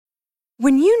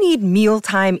When you need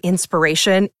mealtime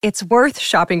inspiration, it's worth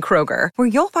shopping Kroger, where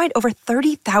you'll find over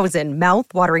 30,000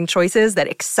 mouth-watering choices that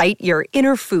excite your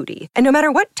inner foodie. And no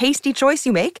matter what tasty choice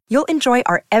you make, you'll enjoy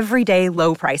our everyday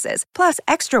low prices, plus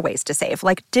extra ways to save,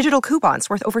 like digital coupons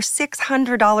worth over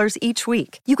 $600 each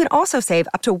week. You can also save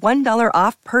up to $1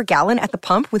 off per gallon at the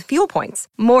pump with fuel points.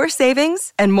 More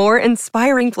savings and more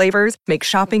inspiring flavors make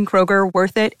shopping Kroger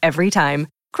worth it every time.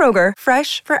 Kroger,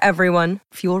 fresh for everyone.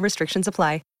 Fuel restrictions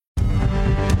apply.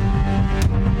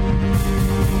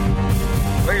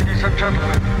 Ladies and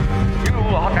gentlemen, you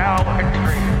are now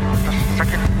entering the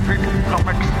Second Big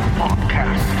Comics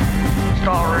Podcast,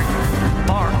 starring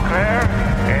Mark Claire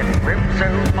and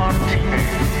Renzo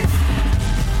Martinez.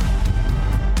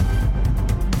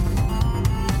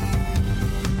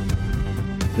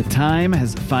 The time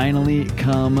has finally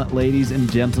come, ladies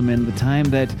and gentlemen. The time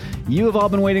that you have all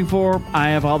been waiting for. I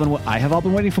have all been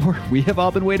waiting for. We have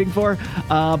all been waiting for.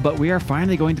 But we are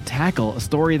finally going to tackle a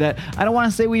story that I don't want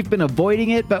to say we've been avoiding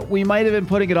it, but we might have been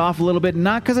putting it off a little bit.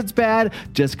 Not because it's bad,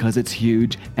 just because it's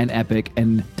huge and epic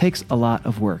and takes a lot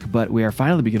of work. But we are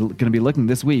finally going to be looking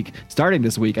this week, starting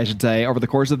this week, I should say, over the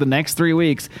course of the next 3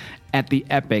 weeks, at the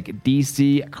epic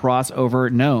DC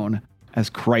crossover known as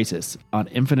Crisis on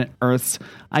Infinite Earths.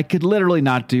 I could literally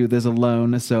not do this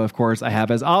alone, so of course I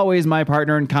have, as always, my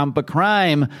partner in comic book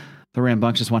crime, the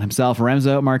rambunctious one himself,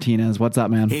 Renzo Martinez. What's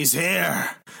up, man? He's here.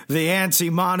 The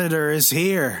Anti-Monitor is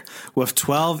here with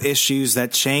 12 issues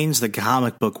that change the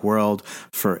comic book world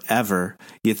forever.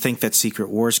 You'd think that Secret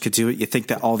Wars could do it. You'd think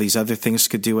that all these other things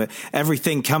could do it.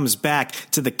 Everything comes back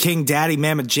to the King Daddy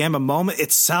Mamma Jamma moment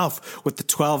itself with the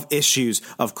 12 issues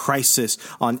of Crisis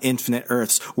on Infinite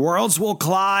Earths. Worlds will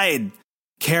collide.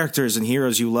 Characters and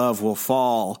heroes you love will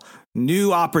fall.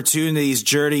 New opportunities,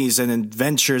 journeys, and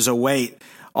adventures await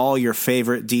all your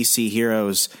favorite DC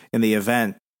heroes in the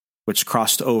event which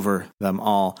crossed over them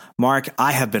all. Mark,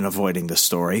 I have been avoiding this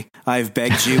story. I've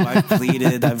begged you, I've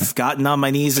pleaded, I've gotten on my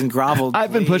knees and groveled.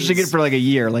 I've been pushing it for like a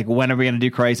year. Like, when are we going to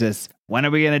do Crisis? When are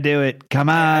we going to do it? Come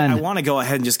on. I want to go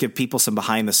ahead and just give people some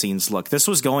behind the scenes look. This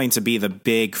was going to be the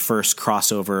big first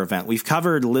crossover event. We've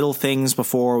covered little things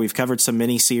before. We've covered some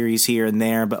mini series here and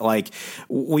there, but like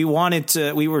we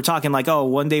were talking like, oh,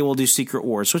 one day we'll do Secret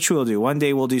Wars, which we'll do. One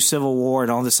day we'll do Civil War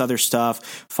and all this other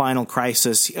stuff, Final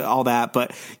Crisis, all that.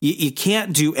 But you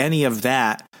can't do any of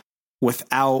that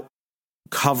without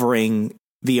covering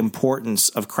the importance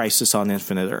of Crisis on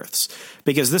Infinite Earths,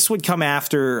 because this would come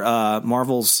after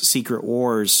Marvel's Secret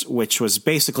Wars, which was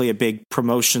basically a big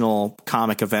promotional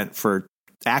comic event for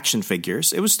action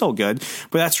figures. It was still good,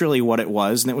 but that's really what it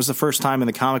was. And it was the first time in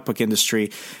the comic book industry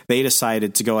they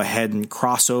decided to go ahead and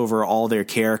cross over all their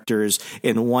characters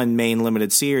in one main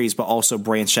limited series, but also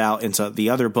branch out into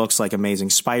the other books like Amazing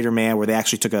Spider-Man, where they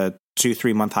actually took a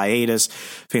 2-3 month hiatus,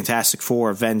 Fantastic Four,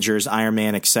 Avengers, Iron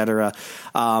Man, etc.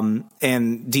 And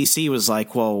DC was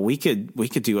like, well, we could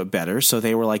do it better. So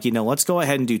they were like, let's go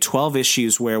ahead and do 12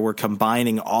 issues where we're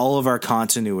combining all of our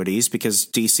continuities, because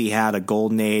DC had a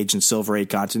Golden Age and Silver Age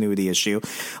continuity issue.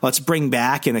 Let's bring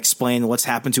back and explain what's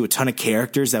happened to a ton of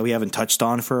characters that we haven't touched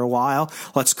on for a while.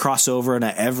 Let's cross over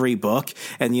into every book.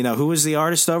 And who was the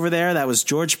artist over there? That was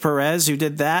George Perez who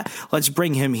did that. Let's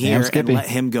bring him here and let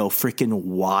him go freaking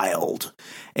wild.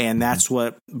 And that's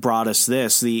what brought us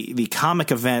the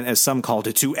comic event, as some called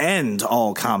it, to end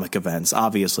all comic events.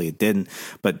 Obviously it didn't,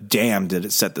 but damn, did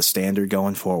it set the standard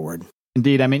going forward.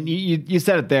 Indeed. I mean, you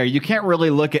said it there. You can't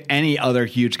really look at any other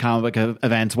huge comic book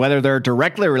events, whether they're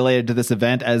directly related to this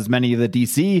event, as many of the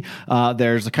DC,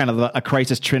 there's a kind of a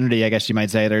Crisis Trinity, I guess you might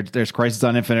say. There's Crisis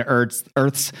on Infinite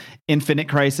Earths, Infinite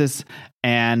Crisis,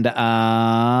 and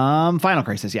Final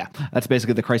Crisis. Yeah, that's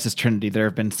basically the Crisis Trinity. There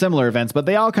have been similar events, but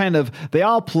they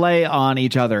all play on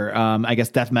each other. I guess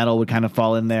Death Metal would kind of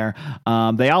fall in there.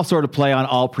 They all sort of play on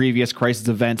all previous Crisis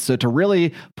events. So to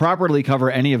really properly cover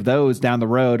any of those down the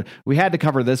road, we had to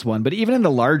cover this one. But even in the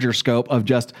larger scope of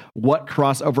just what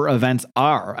crossover events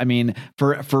are, I mean,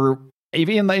 for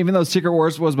even though Secret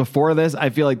Wars was before this, I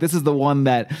feel like this is the one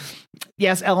that,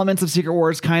 yes, elements of Secret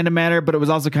Wars kind of matter, but it was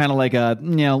also kind of like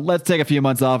let's take a few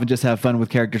months off and just have fun with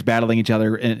characters battling each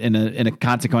other in a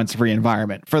consequence-free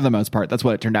environment. For the most part, that's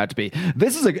what it turned out to be.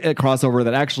 This is a crossover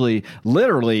that actually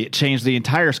literally changed the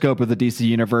entire scope of the DC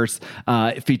universe.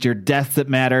 It featured deaths that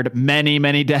mattered,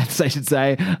 many deaths, I should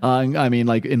say. I mean,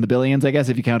 like in the billions, I guess,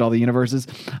 if you count all the universes.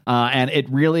 And it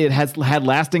has had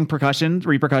lasting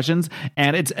repercussions,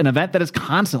 and it's an event that is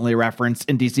constantly referenced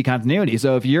in DC continuity.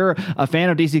 So if you're a fan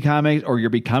of DC Comics, Comics or you're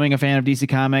becoming a fan of DC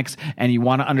Comics and you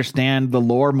want to understand the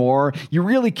lore more, you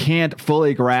really can't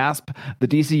fully grasp the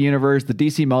DC universe, the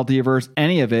DC multiverse,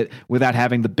 any of it without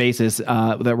having the basis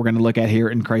that we're going to look at here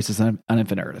in Crisis on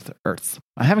Infinite Earths.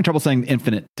 I'm having trouble saying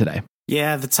infinite today.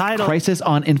 Yeah, the title Crisis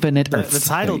on Infinite Earths. The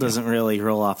title doesn't really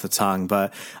roll off the tongue,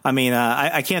 but I mean,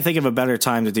 I can't think of a better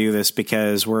time to do this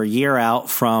because we're a year out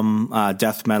from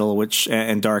Death Metal,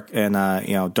 Dark.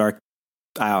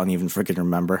 I don't even freaking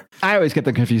remember. I always get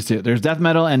them confused too. There's Death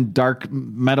Metal and Dark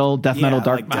Metal, Death Metal,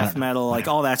 Dark Death Metal, like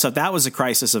all that stuff. That was a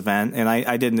Crisis event, and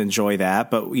I didn't enjoy that.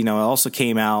 But it also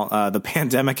came out. The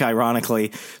pandemic,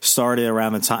 ironically, started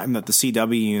around the time that the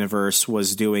CW universe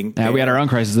was doing. Yeah, we had our own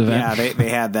Crisis event. Yeah, they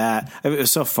had that. It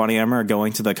was so funny. I remember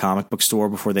going to the comic book store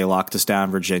before they locked us down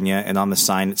in Virginia, and on the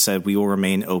sign it said, "We will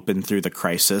remain open through the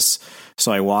crisis."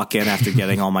 So I walk in after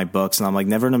getting all my books, and I'm like,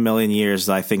 never in a million years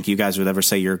that I think you guys would ever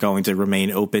say you're going to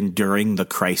remain open during the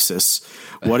crisis.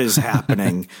 What is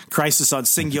happening? Crisis on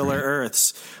Singular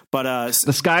Earths. But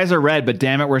the skies are red, but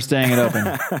damn it, we're staying it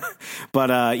open. But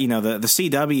the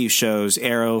CW shows,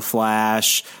 Arrow,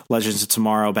 Flash, Legends of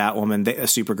Tomorrow, Batwoman,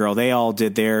 Supergirl, they all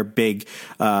did their big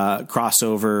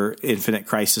crossover Infinite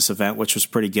Crisis event, which was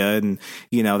pretty good. And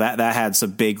that had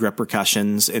some big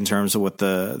repercussions in terms of what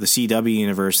the CW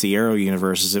universe, the Arrow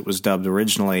universe, as it was dubbed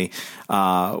originally,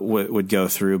 would go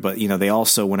through. But they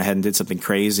also went ahead and did something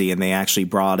crazy, and they actually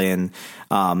brought in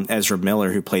Ezra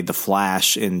Miller, who played the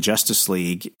Flash in Justice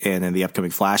League and in the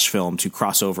upcoming Flash film, to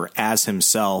cross over as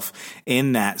himself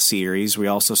in that series. We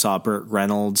also saw Burt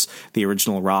Reynolds, the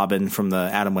original Robin from the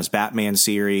Adam West Batman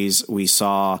series. We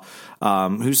saw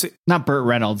not Burt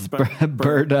Reynolds,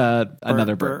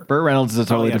 another Burt. Burt Reynolds is a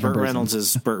totally different Burt person. Reynolds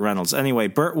is Burt Reynolds. Anyway,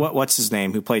 what's his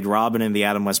name? Who played Robin in the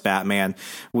Adam West Batman?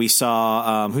 We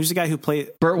saw who's the guy who played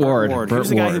Burt Ward? Who's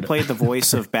the guy who played the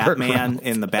voice of Batman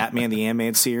in the Batman the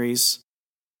Animated Series?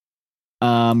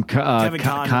 Kevin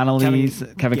Connolly.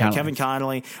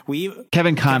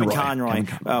 Kevin Conroy.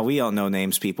 We don't know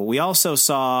names, people. We also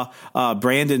saw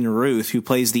Brandon Ruth, who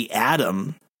plays the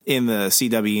Atom in the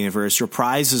CW universe,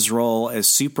 reprise his role as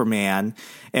Superman.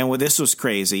 And this was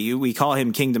crazy. We call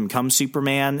him Kingdom Come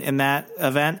Superman in that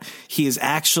event. He is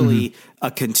actually a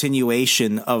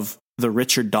continuation of the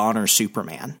Richard Donner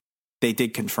Superman. They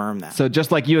did confirm that. So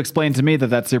just like you explained to me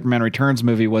that Superman Returns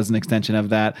movie was an extension of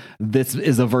that, this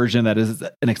is a version that is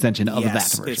an extension of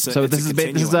that version. This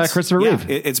is Christopher Reeve.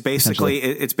 It's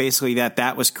basically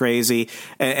that was crazy.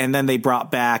 And then they brought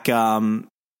back,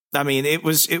 it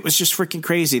was just freaking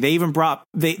crazy. They even brought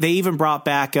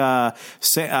back, I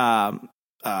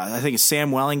think it's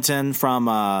Sam Wellington from,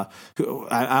 I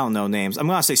don't know names. I'm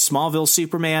going to say Smallville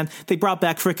Superman. They brought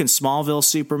back freaking Smallville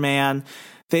Superman.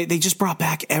 They just brought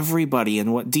back everybody.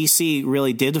 And what DC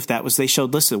really did with that was they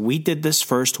showed, listen, we did this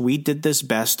first. We did this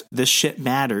best. This shit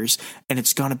matters. And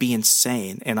it's going to be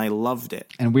insane. And I loved it.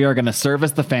 And we are going to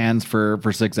service the fans for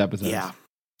 6 episodes. Yeah.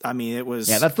 I mean, it was.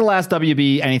 Yeah, that's the last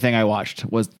WB anything I watched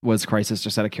was Crisis,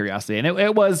 just out of curiosity. And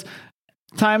it was.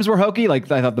 Times were hokey. Like,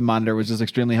 I thought the Monitor was just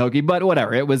extremely hokey, but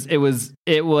whatever. It was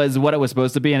what it was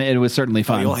supposed to be. And it was certainly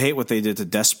fun. You'll hate what they did to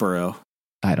Despero.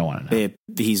 I don't want to know.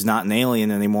 He's not an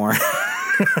alien anymore.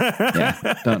 Yeah,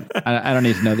 I don't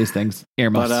need to know these things.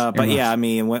 Earmuffs. But yeah, I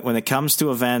mean, when it comes to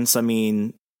events, I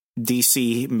mean,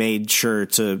 DC made sure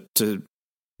to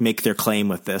make their claim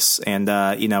with this, and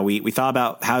we thought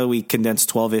about how do we condense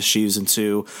 12 issues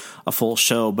into a full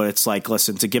show, but it's like,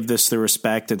 listen, to give this the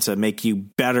respect and to make you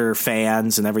better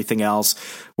fans and everything else,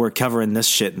 we're covering this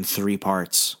shit in 3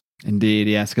 parts. Indeed,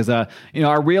 yes, because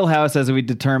our wheelhouse, as we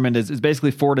determined, is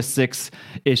basically 4 to 6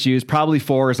 issues. Probably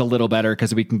 4 is a little better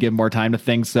because we can give more time to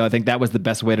things. So I think that was the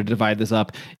best way to divide this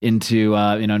up into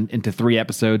 3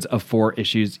 episodes of 4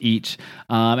 issues each.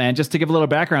 And just to give a little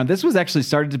background, this was actually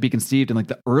started to be conceived in like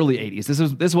the early 80s.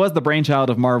 This was the brainchild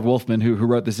of Marv Wolfman, who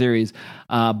wrote the series.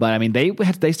 But I mean,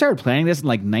 they started planning this in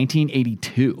like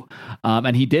 1982,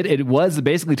 and it was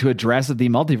basically to address the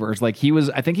multiverse. Like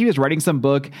I think he was writing some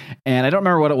book, and I don't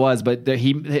remember what it was. But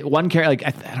one character, like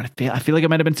I feel like it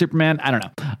might have been Superman. I don't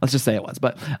know. Let's just say it was.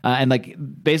 But and like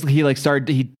basically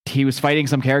he was fighting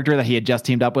some character that he had just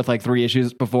teamed up with like 3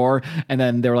 issues before, and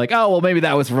then they were like, oh well, maybe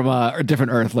that was from a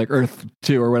different Earth, like Earth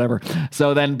 2 or whatever.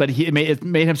 So then, but it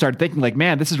made him start thinking like,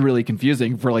 man, this is really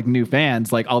confusing for like new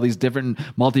fans, like all these different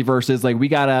multiverses. Like we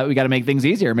gotta make things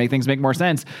easier, make things make more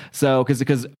sense. So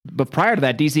but prior to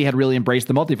that, DC had really embraced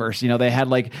the multiverse. They had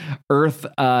like Earth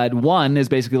 1 is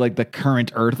basically like the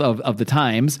current Earth. of the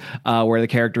times, where the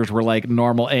characters were like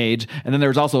normal age. And then there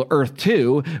was also Earth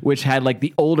 2, which had like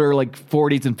the older like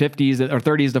 40s and 50s or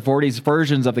 30s to 40s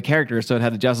versions of the characters. So it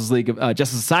had the Justice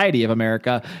Society of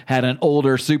America, had an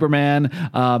older Superman,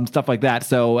 stuff like that.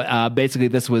 So basically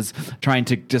this was trying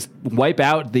to just wipe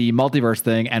out the multiverse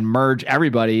thing and merge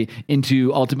everybody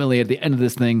into, ultimately at the end of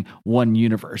this thing, one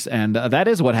universe. And that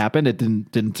is what happened. It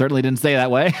certainly didn't stay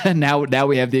that way. now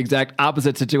we have the exact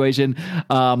opposite situation.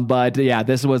 But yeah,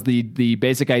 this was the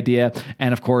basic idea.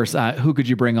 And of course, who could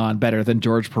you bring on better than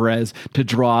George Perez to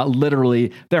draw?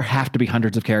 Literally, there have to be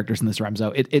hundreds of characters in this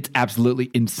Remzo. It's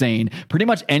absolutely insane. Pretty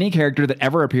much any character that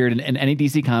ever appeared in any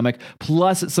DC comic,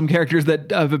 plus some characters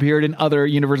that have appeared in other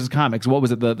universes comics. What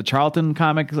was it? The Charlton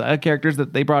comics characters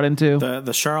that they brought into?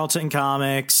 The Charlton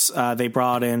comics, they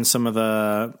brought in some of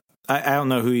the... I don't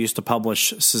know who used to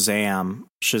publish Shazam,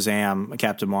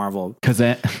 Captain Marvel.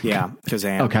 Kazam. Yeah,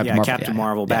 Kazam. Oh, Marvel. Captain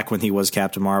Marvel, back when he was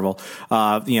Captain Marvel.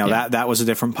 That was a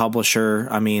different publisher.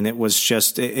 I mean, it was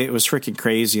just, it was freaking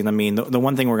crazy. And I mean, the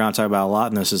one thing we're going to talk about a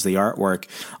lot in this is the artwork.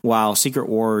 While Secret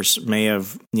Wars may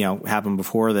have, happened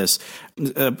before this,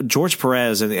 George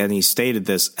Perez, and he stated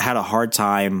this, had a hard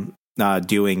time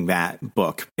doing that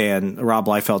book. And Rob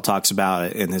Liefeld talks about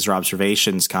it in his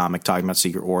Observations comic, talking about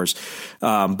Secret Wars.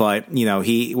 But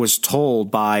he was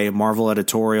told by Marvel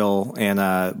editorial and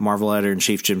Marvel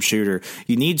editor-in-chief Jim Shooter,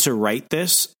 you need to write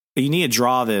this. You need to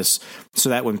draw this so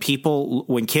that when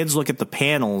kids look at the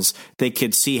panels, they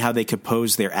could see how they could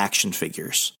pose their action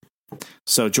figures.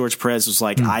 So George Perez was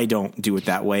like, I don't do it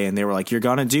that way. And they were like, you're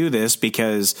going to do this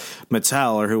because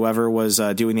Mattel or whoever was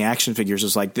doing the action figures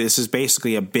was like, this is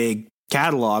basically a big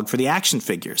catalog for the action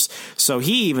figures. So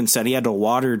he even said he had to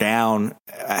water down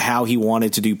how he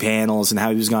wanted to do panels and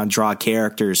how he was going to draw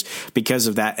characters because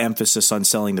of that emphasis on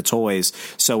selling the toys.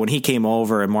 So when he came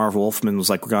over and Marv Wolfman was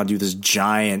like, we're going to do this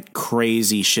giant,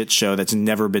 crazy shit show that's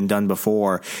never been done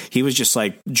before, he was just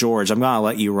like, George, I'm going to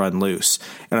let you run loose.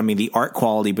 And I mean, the art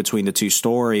quality between the two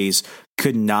stories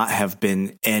could not have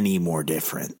been any more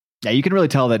different. Yeah, you can really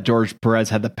tell that George Perez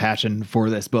had the passion for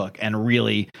this book and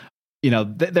really,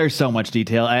 there's so much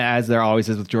detail, as there always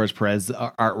is with George Perez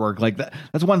artwork. Like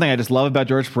that's one thing I just love about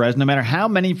George Perez. No matter how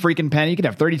many freaking panels, you could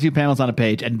have 32 panels on a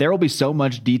page, and there will be so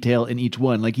much detail in each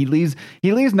one. Like he leaves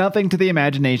nothing to the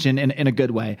imagination in a good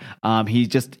way.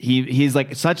 He's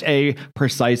like such a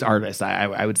precise artist,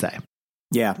 I would say.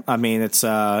 Yeah, I mean it's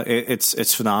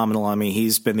phenomenal. I mean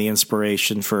he's been the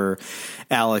inspiration for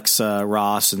Alex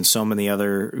Ross and so many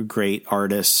other great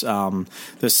artists.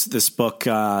 This book,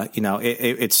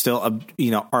 it's still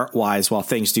art wise. While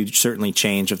things do certainly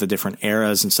change of the different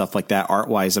eras and stuff like that, art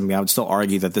wise, I mean I would still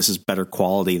argue that this is better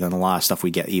quality than a lot of stuff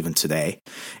we get even today.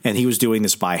 And he was doing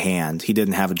this by hand. He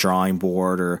didn't have a drawing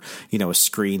board or a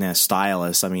screen and a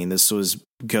stylus. I mean this was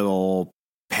good old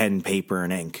pen, paper,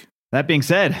 and ink. That being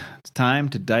said, it's time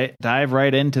to dive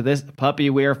right into this puppy.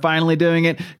 We are finally doing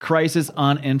it. Crisis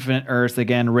on Infinite Earths,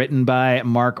 again, written by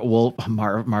Mark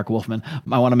Wolfman.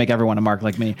 I want to make everyone a Mark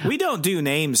like me. We don't do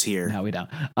names here. No, we don't.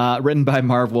 Written by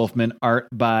Marv Wolfman, art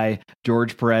by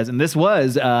George Perez. And this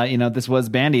was, this was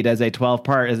bandied as a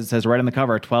 12-part, as it says right on the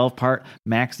cover, 12-part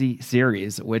maxi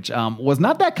series, which was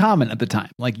not that common at the time.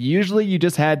 Like usually you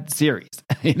just had series,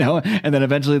 and then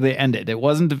eventually they ended. It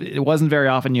wasn't very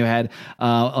often you had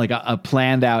a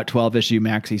planned out 12-issue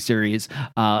maxi series,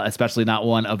 especially not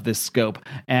one of this scope.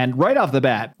 And right off the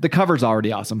bat, the cover's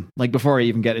already awesome. Like before I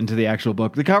even get into the actual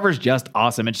book, the cover's just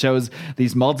awesome. It shows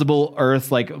these multiple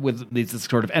Earths, like with these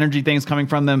sort of energy things coming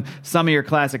from them. Some of your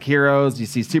classic heroes. You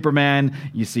see Superman,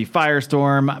 you see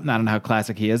Firestorm. I don't know how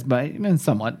classic he is, but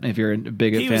somewhat if you're a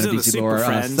big fan of DC lore.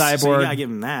 Cyborg. So you gotta give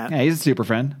him that. Yeah, he's a super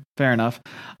friend. Fair enough.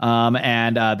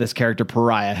 And this character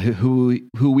Pariah, who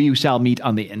we shall meet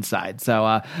on the inside.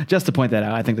 So just to point that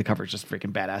out, I think the cover is just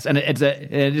freaking badass, and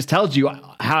it just tells you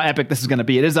how epic this is going to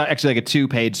be. It is actually like a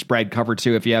 2-page spread cover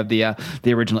too, if you have the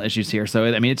original issues here. So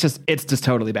I mean, it's just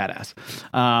totally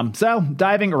badass. So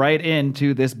diving right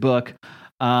into this book.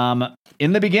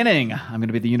 In the beginning, I'm going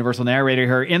to be the universal narrator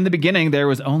here. In the beginning, there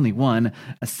was only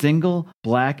a single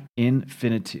black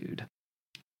infinitude.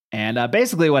 And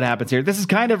basically what happens here, this is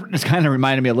kind of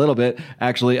reminded me a little bit,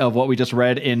 actually, of what we just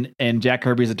read in Jack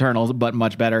Kirby's Eternals, but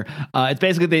much better. It's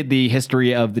basically the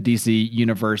history of the DC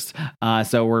universe.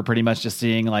 So we're pretty much just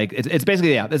seeing it's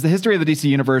basically, it's the history of the DC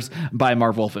universe by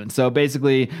Marv Wolfman. So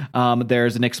basically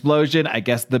there's an explosion, I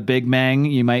guess the Big Bang,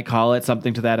 you might call it,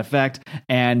 something to that effect.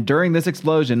 And during this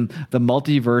explosion, the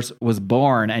multiverse was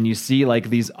born, and you see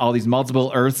all these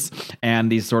multiple Earths and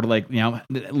these sort of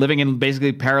living in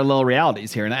basically parallel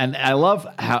realities here. And And I love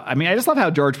I just love how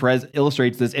George Perez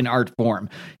illustrates this in art form.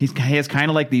 He has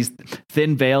kind of like these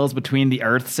thin veils between the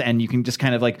Earths, and you can just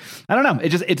kind of like, I don't know.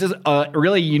 It's just a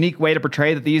really unique way to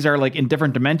portray that these are like in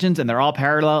different dimensions, and they're all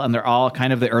parallel, and they're all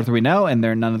kind of the Earth we know, and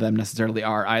none of them necessarily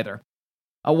are either.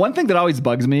 One thing that always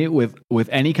bugs me with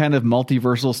any kind of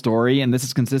multiversal story, and this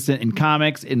is consistent in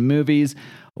comics, in movies,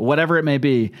 whatever it may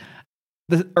be,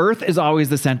 the Earth is always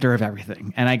the center of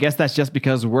everything. And I guess that's just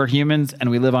because we're humans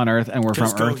and we live on Earth and we're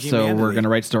from Earth. So we're going to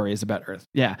write stories about Earth.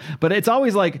 Yeah. But it's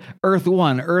always like Earth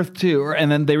 1, Earth 2.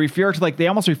 And then they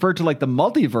almost refer to like the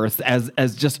multiverse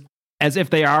as if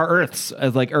they are Earths,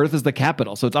 as like Earth is the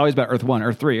capital. So it's always about Earth 1,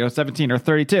 Earth 3, Earth 17, Earth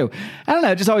 32. I don't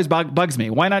know. It just always bugs me.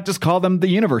 Why not just call them the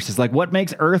universes? Like, what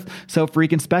makes Earth so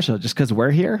freaking special? Just because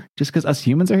we're here? Just because us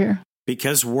humans are here?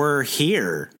 Because we're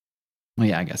here. Well,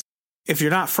 yeah, I guess. If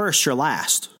you're not first, you're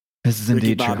last. This is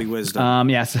indeed Bobby true. Wisdom.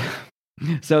 Yes.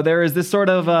 So there is this sort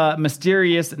of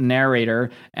mysterious narrator,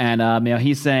 and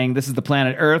he's saying this is the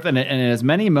planet Earth, and in as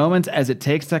many moments as it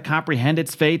takes to comprehend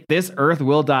its fate, this Earth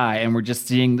will die. And we're just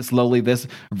seeing slowly this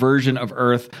version of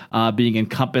Earth being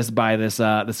encompassed by this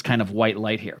kind of white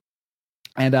light here.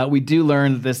 And we do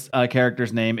learn that this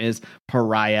character's name is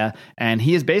Pariah, and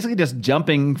he is basically just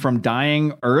jumping from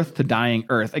dying Earth to dying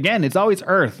Earth. Again, it's always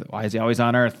Earth. Why is he always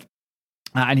on Earth?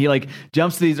 And he like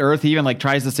jumps to these Earth. He even like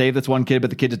tries to save this one kid, but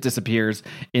the kid just disappears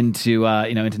into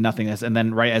nothingness. And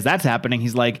then right as that's happening,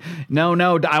 he's like, no,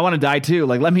 I want to die too.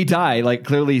 Like, let me die. Like,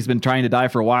 clearly he's been trying to die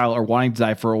for a while, or wanting to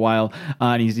die for a while.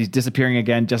 And he's disappearing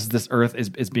again just as this Earth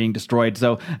is being destroyed.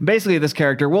 So basically this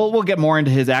character, we'll get more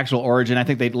into his actual origin. I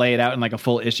think they'd lay it out in like a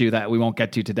full issue that we won't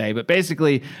get to today. But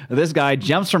basically this guy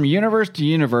jumps from universe to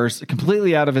universe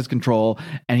completely out of his control.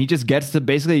 And he just gets to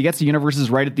universes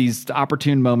right at these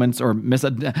opportune moments, or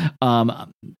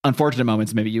unfortunate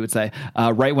moments, maybe you would say,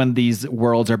 right when these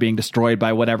worlds are being destroyed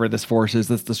by whatever this force is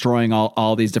that's destroying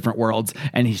all these different worlds.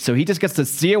 And he just gets to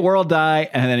see a world die,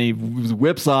 and then he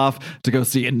whips off to go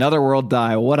see another world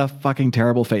die. What a fucking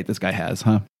terrible fate this guy has,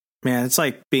 huh? Man, it's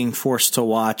like being forced to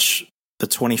watch the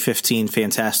 2015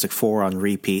 Fantastic Four on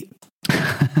repeat.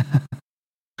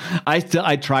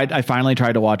 I finally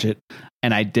tried to watch it,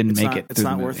 and I didn't make it. It's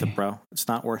not worth it, bro. It's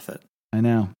not worth it. I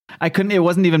know. I couldn't. It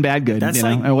wasn't even bad good. That's It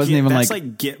wasn't even that's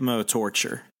like Gitmo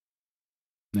torture.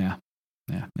 Yeah,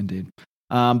 indeed.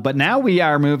 But now we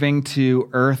are moving to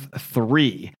Earth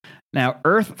 3. Now,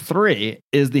 Earth 3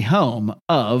 is the home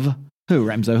of who,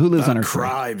 Remzo? Who lives on Earth 3? The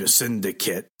Crime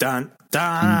Syndicate. Dun,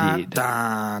 dun, Indeed.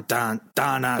 Dun, dun,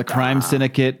 dun, dun, The Crime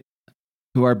Syndicate,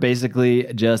 who are basically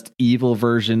just evil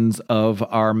versions of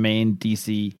our main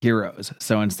DC heroes.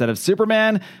 So instead of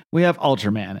Superman, we have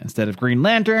Ultraman. Instead of Green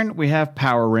Lantern, we have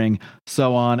Power Ring,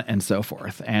 so on and so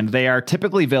forth. And they are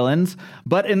typically villains,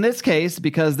 but in this case,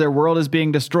 because their world is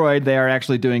being destroyed, they are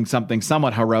actually doing something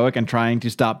somewhat heroic and trying to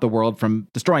stop the world from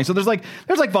destroying. So there's like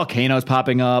volcanoes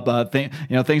popping up,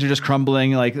 things are just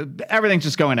crumbling, like everything's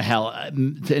just going to hell.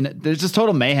 And there's just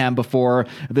total mayhem before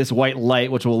this white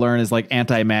light, which we'll learn is like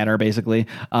antimatter, basically.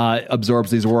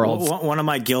 Absorbs these worlds. One of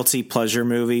my guilty pleasure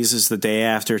movies is The Day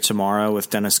After Tomorrow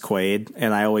with Dennis Quaid,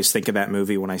 and I always think of that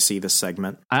movie when I see this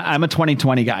segment. I'm a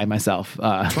 2020 guy myself.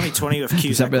 2020 with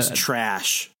Cusack was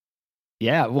trash.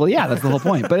 Yeah, well, yeah, that's the whole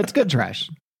point. But it's good trash.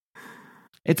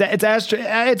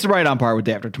 It's right on par with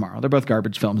Day After Tomorrow. They're both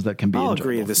garbage films that can be. I'll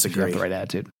agree to disagree. If you have the right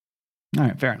attitude. All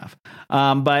right, fair enough.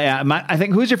 But yeah, I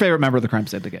think who's your favorite member of the Crime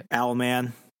Syndicate?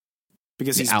 Owlman,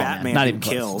 because he's Owlman. Batman Not who even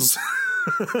kills.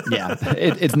 Yeah,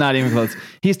 it's not even close.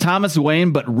 He's Thomas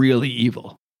Wayne, but really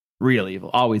evil. Real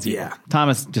evil. Always evil. Yeah.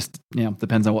 Thomas just,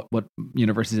 depends on what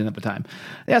universe he's in at the time.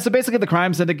 Yeah, so basically the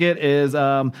Crime Syndicate is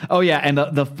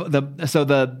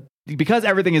because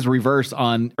everything is reversed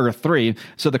on Earth 3,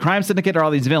 so the Crime Syndicate are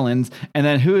all these villains, and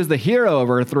then who is the hero of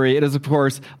Earth 3? It is, of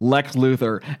course, Lex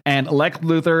Luthor. And Lex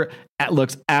Luthor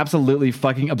looks absolutely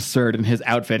fucking absurd in his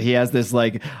outfit. He has this,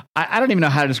 like, I don't even know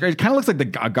how to describe it. It kind of looks like the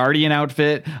Guardian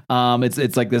outfit.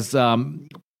 It's like this...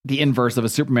 the inverse of a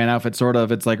Superman outfit, sort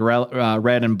of. It's like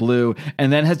red and blue,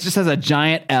 and then has a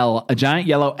giant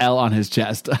yellow L on his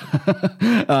chest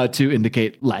to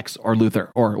indicate Lex or Luthor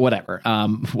or whatever.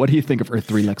 What do you think of Earth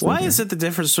 3 Lex Luthor? Why is it the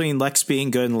difference between Lex being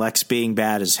good and Lex being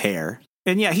bad is hair?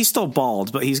 And yeah, he's still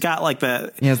bald, but he's got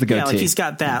he has the goatee. Yeah, like he's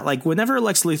got that. Like whenever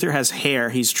Lex Luthor has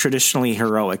hair, he's traditionally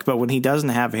heroic, but when he doesn't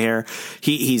have hair,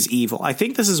 he's evil. I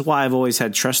think this is why I've always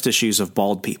had trust issues of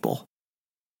bald people.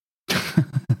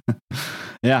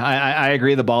 Yeah, I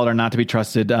agree. The Bald are not to be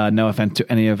trusted. No offense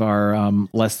to any of our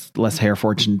less hair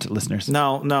fortunate listeners.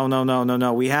 No.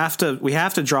 We have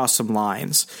to draw some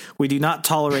lines. We do not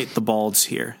tolerate the Balds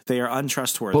here. They are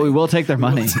untrustworthy. But we will take their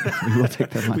money. We will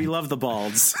take their money. We love the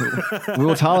Balds. We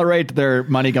will tolerate their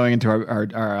money going into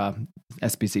our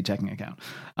SBC checking account.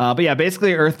 But yeah,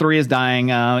 basically Earth 3 is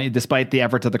dying despite the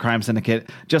efforts of the crime syndicate.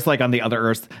 Just like on the other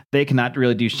Earths, they cannot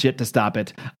really do shit to stop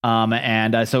it.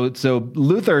 So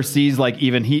Luther sees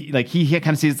he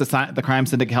kind of sees the crime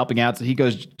syndicate helping out, so he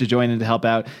goes to join in to help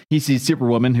out. He sees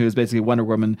Superwoman, who is basically Wonder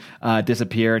Woman,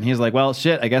 disappear, and he's like, well,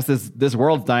 shit, I guess this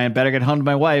world's dying. Better get home to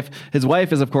my wife. His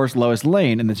wife is, of course, Lois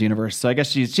Lane in this universe, so I guess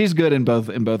she's good in both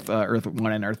Earth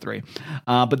 1 and Earth 3.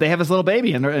 But they have this little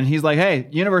baby, and he's like, hey,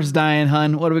 universe is dying,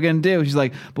 hun. What are we gonna do? She's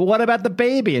like, but what about the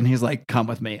baby? And he's like, come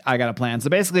with me. I got a plan. So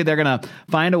basically, they're gonna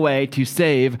find a way to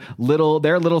save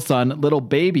their little son, little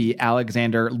baby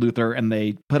Alexander Luthor, and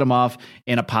they put him off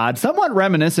in a pod, somewhat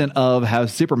reminiscent of how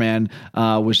Superman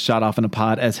was shot off in a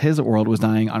pod as his world was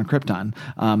dying on Krypton.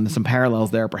 Some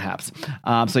parallels there, perhaps.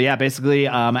 So yeah, basically,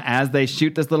 as they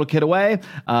shoot this little kid away,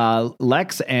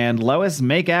 Lex and Lois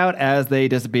make out as they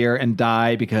disappear and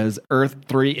die because Earth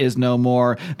 3 is no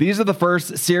more. These are the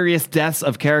first serious deaths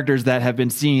of characters that have been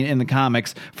seen in the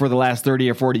comics for the last 30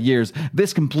 or 40 years.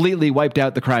 This completely wiped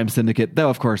out the crime syndicate, though,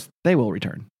 of course, they will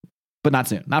return. But not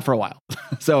soon, not for a while.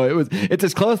 So it's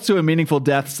as close to a meaningful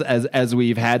deaths as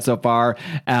we've had so far,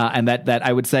 and that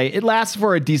I would say it lasts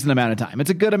for a decent amount of time.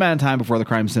 It's a good amount of time before the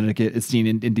crime syndicate is seen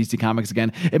in DC Comics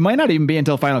again. It might not even be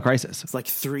until Final Crisis. It's like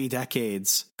 3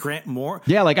 decades. Grant Moore.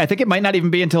 Yeah, I think it might not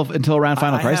even be until around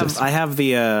Final Crisis. I have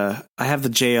the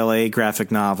JLA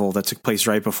graphic novel that took place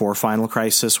right before Final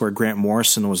Crisis, where Grant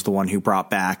Morrison was the one who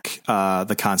brought back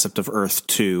the concept of Earth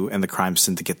 2 and the crime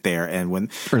syndicate there, and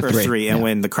when Earth 3 and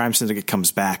when the crime syndicate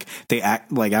comes back, they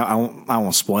act like I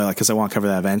won't spoil it because I want to cover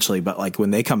that eventually. But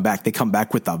when they come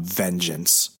back with a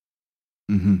vengeance.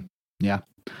 Mm-hmm. Yeah.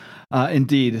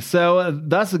 Indeed. So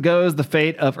thus goes the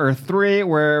fate of Earth 3,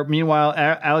 where meanwhile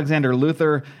Alexander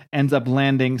Luthor ends up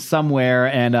landing somewhere,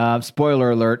 and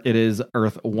spoiler alert, it is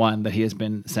Earth 1 that he has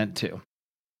been sent to.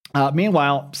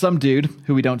 Meanwhile, some dude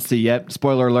who we don't see yet,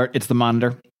 spoiler alert, it's the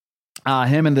Monitor.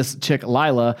 Him and this chick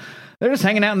Lila, they're just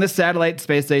hanging out in this satellite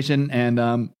space station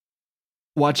and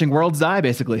watching worlds die.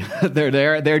 Basically,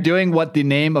 they're doing what the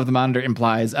name of the Monitor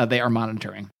implies. They are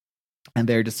monitoring. And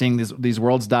they're just seeing these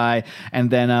worlds die. And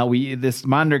then this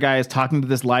Monitor guy is talking to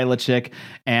this Lila chick,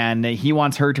 and he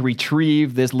wants her to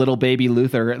retrieve this little baby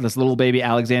Luthor, this little baby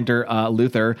Alexander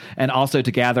Luthor, and also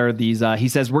to gather these. He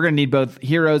says we're going to need both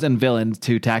heroes and villains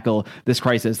to tackle this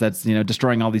crisis that's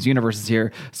destroying all these universes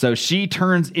here. So she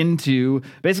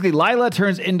Lila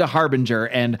turns into Harbinger,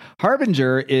 and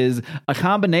Harbinger is a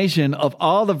combination of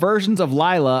all the versions of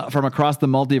Lila from across the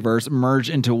multiverse merged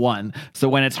into one. So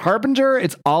when it's Harbinger,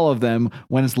 it's all of them.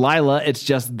 When it's Lila, it's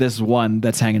just this one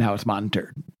that's hanging out with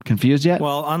Monitor. Confused yet?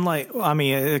 Well,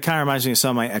 it kind of reminds me of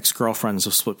some of my ex-girlfriends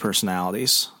with split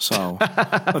personalities. So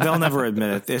but they'll never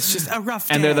admit it. It's just a rough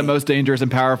day. And they're the most dangerous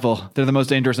and powerful. They're the most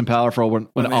dangerous and powerful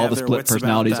when all the split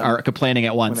personalities are complaining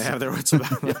at once. When they have their wits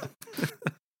about them.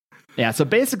 Yeah, so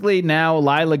basically now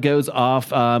Lila goes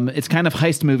off. It's kind of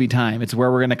heist movie time. It's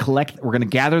where we're going to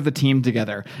gather the team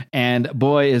together. And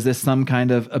boy, is this some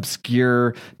kind of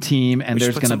obscure team. And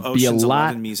there's going to be a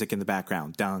lot of music in the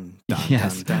background. Dun, dun,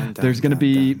 yes, dun, dun, there's going to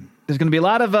be... Dun. There's going to be a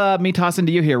lot of me tossing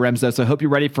to you here, Remzo, so I hope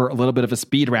you're ready for a little bit of a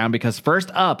speed round, because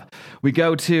first up, we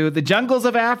go to the jungles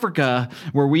of Africa,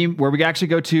 where we actually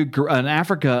go to an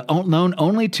Africa known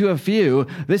only to a few.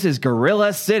 This is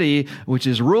Gorilla City, which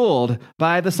is ruled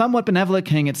by the somewhat benevolent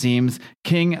king, it seems,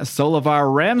 King Solovar.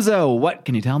 Remzo, what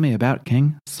can you tell me about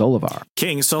King Solovar?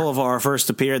 King Solovar first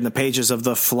appeared in the pages of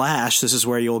The Flash. This is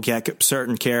where you'll get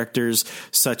certain characters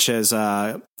such as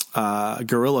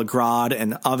Gorilla Grodd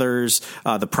and others,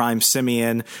 the Prime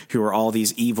Simeon, who are all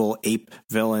these evil ape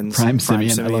villains. Prime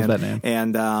Simeon. I love that name.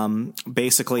 And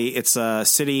basically, it's a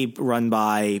city run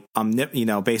by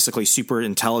basically super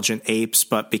intelligent apes,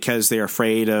 but because they're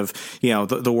afraid of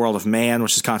the world of man,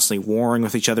 which is constantly warring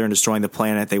with each other and destroying the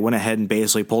planet, they went ahead and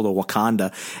basically pulled a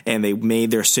Wakanda, and they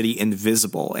made their city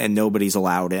invisible, and nobody's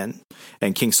allowed in.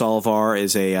 And King Solovar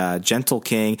is a gentle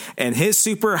king, and his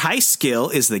super high skill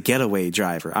is the getaway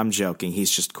driver. I'm joking.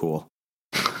 He's just cool.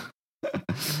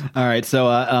 All right. So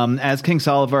as King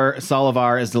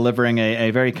Solovar is delivering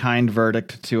a very kind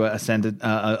verdict to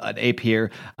an ape here,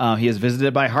 he is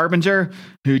visited by Harbinger,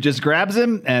 who just grabs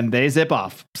him and they zip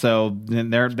off. So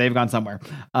they've gone somewhere.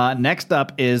 Next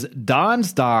up is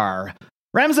Dawnstar.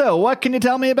 Remso, what can you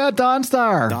tell me about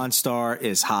Dawnstar? Dawnstar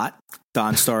is hot.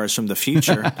 Dawnstar is from the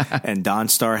future, and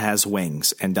Dawnstar has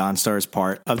wings, and Dawnstar is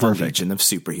part of the Legion of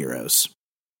Superheroes.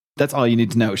 That's all you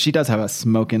need to know. She does have a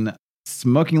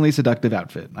smokingly seductive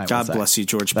outfit. God bless you,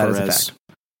 George Perez.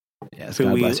 Yes, who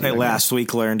we last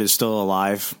week learned is still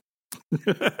alive.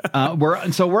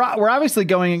 We're obviously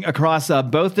going across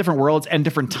both different worlds and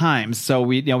different times. So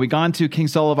we gone to King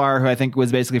Solovar, who I think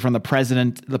was basically from the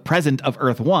present of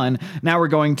Earth 1. Now we're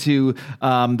going to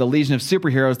the Legion of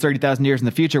Superheroes 30,000 years in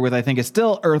the future, with I think is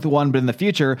still Earth 1 but in the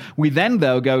future. We then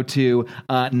though go to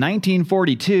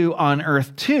 1942 on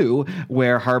Earth 2,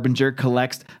 where Harbinger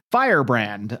collects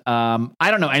Firebrand. I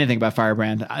don't know anything about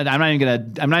Firebrand. I'm not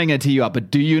even gonna tee you up,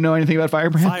 but do you know anything about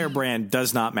Firebrand? Firebrand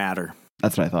does not matter.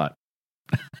 That's what I thought.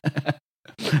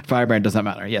 Firebrand does not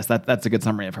matter. Yes, that's a good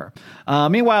summary of her.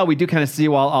 Meanwhile, we do kind of see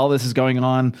while all this is going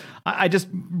on, I just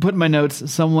put in my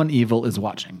notes, someone evil is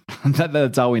watching.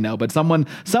 That's all we know. But someone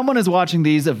is watching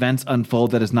these events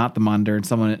unfold that is not the Monitor, and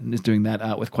someone is doing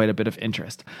that with quite a bit of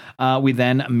interest. We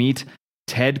then meet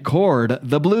Ted Kord,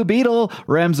 the Blue Beetle.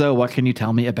 Remso, what can you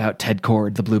tell me about Ted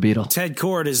Kord, the Blue Beetle? Ted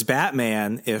Kord is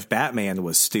Batman if Batman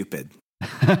was stupid.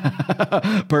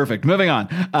 Perfect. Moving on.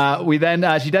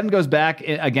 She then goes back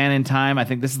again in time. I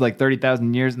think this is like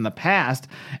 30,000 years in the past,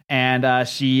 and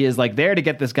she is like there to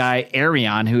get this guy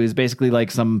Arion, who is basically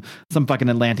like some fucking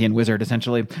Atlantean wizard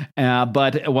essentially.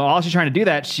 But while she's trying to do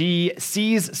that, she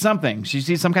sees something. She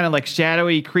sees some kind of like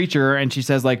shadowy creature, and she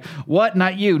says like, "What?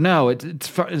 Not you? No."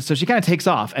 So she kind of takes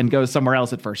off and goes somewhere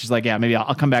else at first. She's like, "Yeah, maybe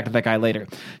I'll come back to that guy later."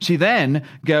 She then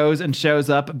goes and shows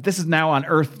up. This is now on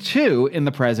Earth 2 in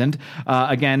the present.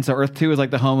 Again, so Earth 2 is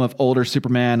like the home of older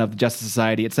Superman, of the Justice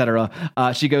Society, etc.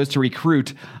 She goes to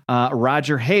recruit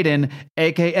Roger Hayden,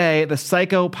 a.k.a. the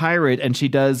Psycho Pirate, and she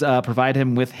does provide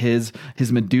him with his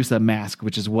Medusa mask,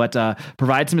 which is what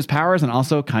provides him his powers and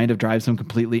also kind of drives him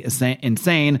completely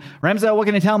insane. Remso, what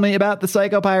can you tell me about the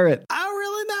Psycho Pirate? I don't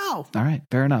really know. All right,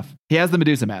 fair enough. He has the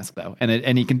Medusa mask though,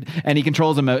 and he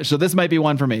controls emotion. So this might be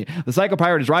one for me. The Psycho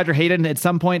Pirate is Roger Hayden. At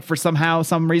some point, for some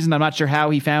reason, I'm not sure how,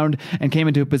 he found and came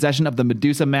into possession of the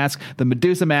Medusa mask. The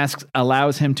Medusa mask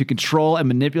allows him to control and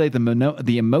manipulate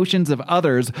the emotions of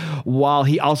others, while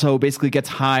he also basically gets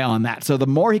high on that. So the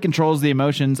more he controls the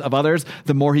emotions of others,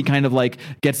 the more he kind of like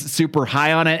gets super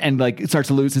high on it and like starts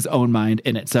to lose his own mind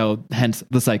in it. So hence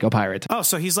the Psycho Pirate. Oh,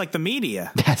 so he's like the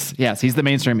media. Yes, he's the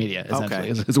mainstream media essentially.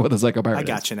 Okay. Is what the Psycho Pirate is. I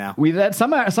got you now. We that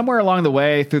somewhere along the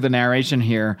way through the narration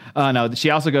here. No,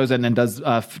 she also goes in and does.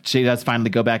 She does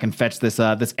finally go back and fetch this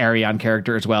Arion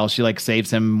character as well. She like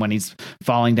saves him when he's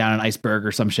falling down an iceberg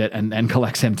or some shit, and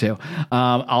collects him too.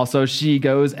 Also, she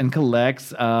goes and collects.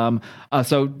 So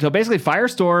basically,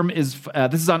 Firestorm is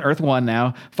this is on Earth 1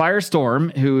 now.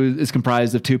 Firestorm, who is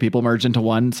comprised of two people merged into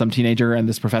one, some teenager and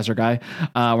this professor guy.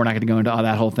 We're not going to go into all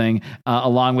that whole thing.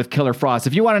 Along with Killer Frost.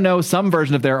 If you want to know some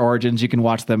version of their origins, you can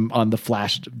watch them on the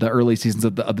Flash, the early seasons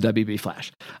of the WB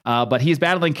Flash. But he's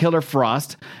battling Killer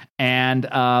Frost, and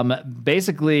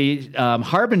basically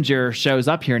Harbinger shows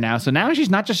up here now. So now she's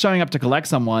not just showing up to collect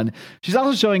someone, she's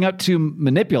also showing up to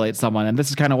manipulate someone. And this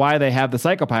is kind of why they have the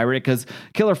Psycho Pirate, because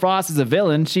Killer Frost is a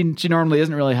villain. She normally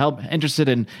isn't really interested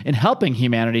in helping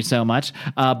humanity so much.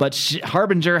 But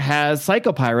Harbinger has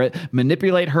Psycho Pirate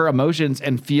manipulate her emotions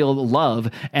and feel love.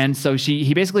 And so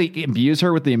he basically imbues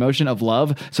her with the emotion of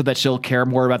love so that she'll care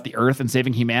more about the Earth and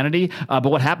saving humanity. But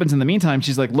what happens in the meantime,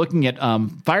 she's like looking at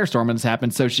Firestorm when this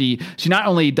happens. So she not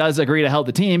only does agree to help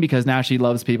the team because now she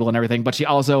loves people and everything, but she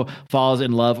also falls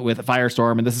in love with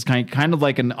Firestorm. And this is kind of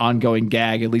like an ongoing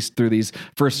gag, at least through these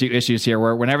first few issues here,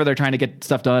 where whenever they're trying to get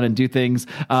stuff done and do things,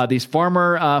 these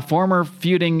former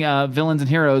feuding villains and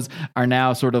heroes are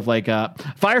now sort of like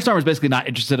Firestorm is basically not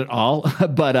interested at all,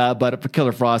 but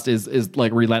Killer Frost is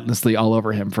like relentlessly all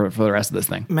over him for the rest of this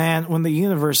thing. Man, when the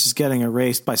universe is getting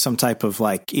erased by some type of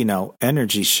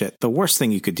energy shit, the worst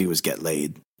thing you could do is get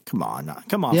laid. Come on,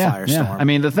 Firestorm. Yeah. I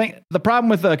mean, the problem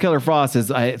with Killer Frost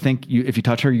is I think if you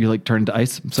touch her, you like turn into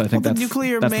ice. So I think the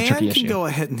nuclear that's man the tricky can issue. go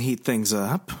ahead and heat things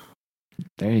up.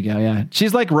 There you go. Yeah,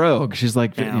 she's like Rogue. She's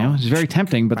like she's very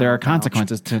tempting, but there are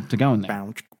consequences to going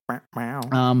there.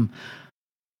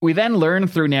 We then learn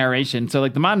through narration. So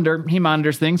like the Monitor, he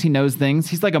monitors things. He knows things.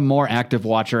 He's like a more active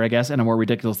watcher, I guess, and a more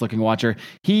ridiculous looking watcher.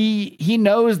 He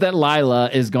knows that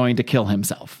Lila is going to kill him.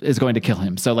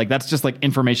 So like that's just like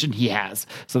information he has.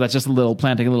 So that's just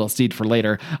planting a little seed for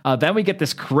later. Then we get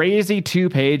this crazy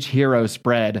 2-page hero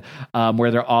spread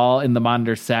where they're all in the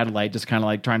Monitor satellite, just kind of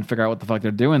like trying to figure out what the fuck they're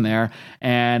doing there.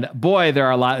 And boy, there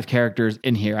are a lot of characters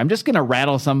in here. I'm just going to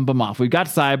rattle some of them off. We've got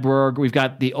Cyborg. We've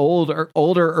got the older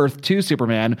Earth 2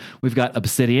 Superman, Ultron. We've got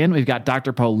Obsidian. We've got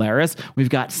Dr. Polaris. We've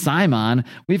got Simon.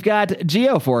 We've got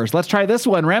Geoforce. Let's try this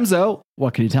one. Remzo,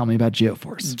 what can you tell me about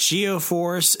Geoforce?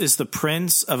 Geoforce is the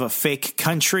prince of a fake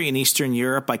country in Eastern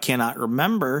Europe I cannot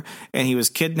remember, and he was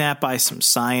kidnapped by some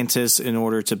scientists in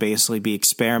order to basically be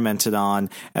experimented on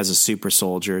as a super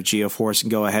soldier. Geoforce can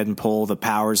go ahead and pull the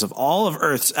powers of all of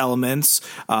Earth's elements,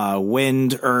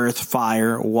 wind, earth,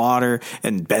 fire, water,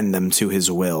 and bend them to his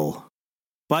will.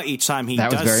 But each time he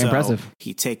does so, impressive.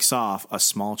 He takes off a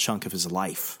small chunk of his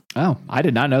life. Oh, I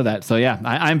did not know that. So yeah,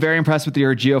 I'm very impressed with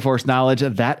your Geoforce knowledge.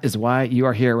 That is why you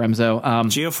are here, Remzo.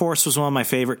 Geoforce was one of my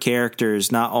favorite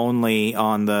characters, not only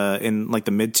in like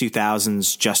the mid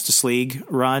 2000s Justice League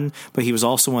run, but he was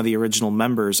also one of the original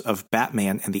members of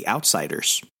Batman and the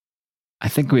Outsiders. I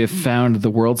think we have found the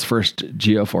world's first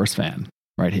Geoforce fan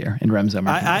right here in Remzo.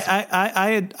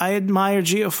 I admire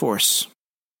Geoforce.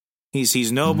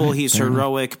 He's noble, right, he's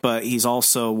heroic, but he's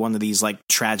also one of these like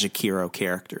tragic hero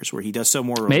characters where he does so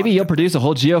more. Maybe you'll produce a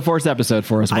whole Geoforce episode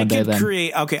for us one day.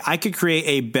 I could create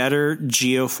a better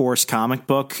Geoforce comic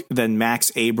book than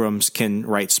Max Abrams can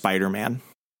write Spider-Man.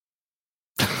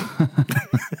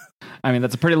 I mean,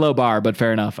 that's a pretty low bar, but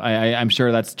fair enough. I'm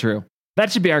sure that's true.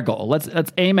 That should be our goal.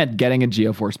 Let's aim at getting a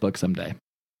Geoforce book someday.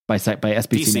 By SBC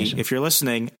DC, Nation. If you're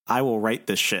listening, I will write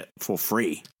this shit for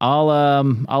free. I'll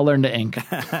learn to ink.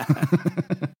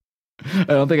 I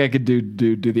don't think I could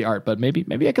do the art, but maybe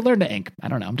I could learn to ink. I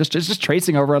don't know. I'm just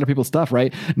tracing over other people's stuff,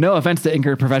 right? No offense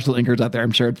to professional inkers out there.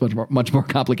 I'm sure it's much more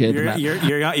complicated than that.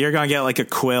 You're gonna get like a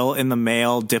quill in the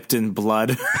mail dipped in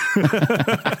blood.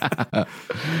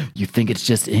 You think it's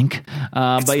just ink?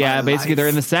 But yeah, basically they're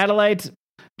in the satellite,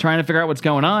 trying to figure out what's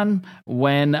going on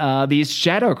when these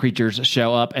shadow creatures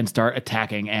show up and start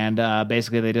attacking. And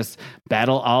basically they just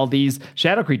battle all these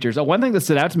shadow creatures. One thing that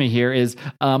stood out to me here is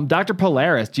Dr.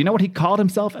 Polaris. Do you know what he called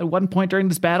himself at one point during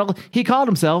this battle? He called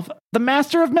himself the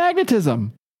Master of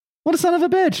Magnetism. What a son of a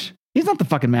bitch. He's not the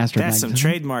fucking Master of Magnetism. That's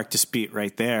some trademark dispute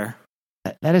right there.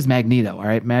 That is Magneto, all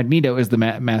right? Magneto is the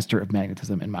master of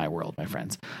magnetism in my world, my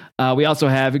friends. We also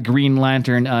have Green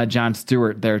Lantern John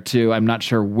Stewart there, too. I'm not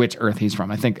sure which Earth he's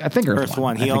from. I think Earth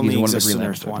 1. He only exists in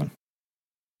Earth 1.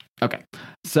 Okay.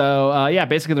 So,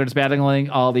 basically they're just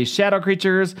battling all these shadow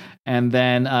creatures, and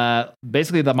then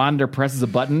basically the Monitor presses a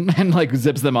button and like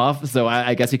zips them off. So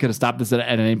I guess he could have stopped this at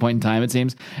any point in time, it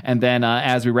seems. And then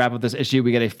as we wrap up this issue,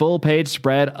 we get a full page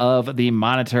spread of the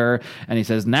Monitor, and he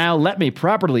says, "Now let me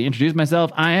properly introduce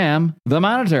myself. I am the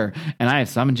Monitor, and I have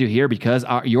summoned you here because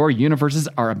your universes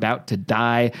are about to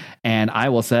die, and I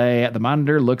will say the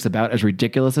Monitor looks about as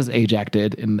ridiculous as Ajax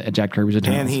did in Jack Kirby's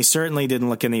Eternals." And he certainly didn't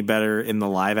look any better in the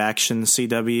live action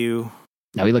CW.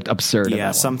 No, he looked absurd.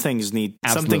 Yeah, some things need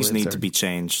to be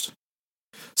changed.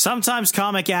 Sometimes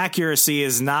comic accuracy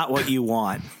is not what you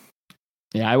want.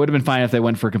 Yeah, I would have been fine if they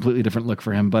went for a completely different look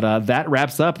for him. But that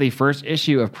wraps up the first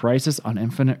issue of Crisis on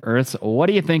Infinite Earths. What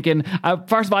are you thinking?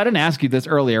 First of all, I didn't ask you this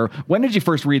earlier. When did you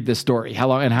first read this story? How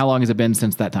long has it been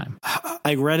since that time?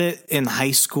 I read it in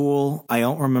high school. I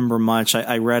don't remember much.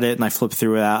 I read it and I flipped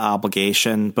through without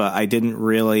obligation, but I didn't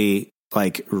really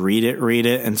read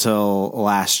it until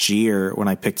last year when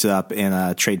I picked it up in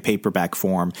a trade paperback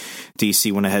form.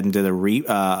 DC went ahead and did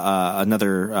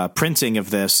another printing of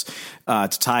this to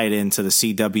tie it into the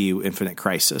CW Infinite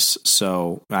Crisis.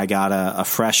 So I got a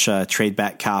fresh trade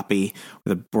back copy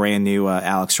with a brand new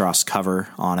Alex Ross cover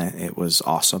on it. It was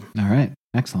awesome. All right.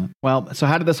 Excellent. Well, so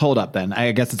how did this hold up then?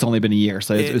 I guess it's only been a year,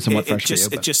 so it's somewhat fresh for you.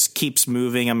 It just keeps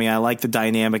moving. I mean, I like the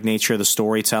dynamic nature of the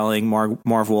storytelling.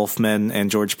 Marv Wolfman and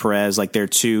George Perez,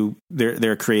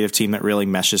 they're a creative team that really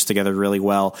meshes together really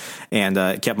well, and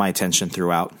it kept my attention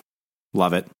throughout.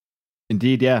 Love it.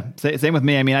 Indeed, yeah. Same with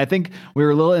me. I mean, I think we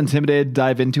were a little intimidated to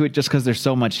dive into it just because there's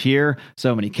so much here,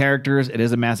 so many characters. It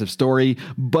is a massive story.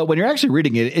 But when you're actually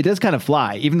reading it, it does kind of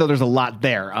fly, even though there's a lot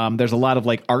there. There's a lot of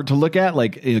art to look at.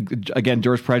 Again,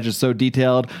 George Perez is so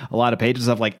detailed. A lot of pages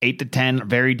of 8 to 10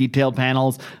 very detailed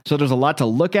panels. So there's a lot to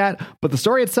look at. But the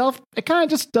story itself, it kind of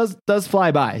just does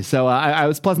fly by. So I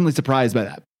was pleasantly surprised by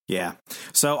that. Yeah.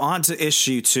 So on to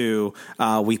issue 2,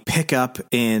 we pick up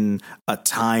in a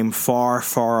time far,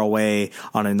 far away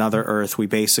on another Earth. We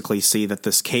basically see that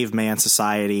this caveman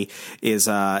society is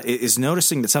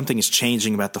noticing that something is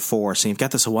changing about the Force. And you've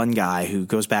got this one guy who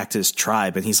goes back to his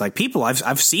tribe, and he's like, "People,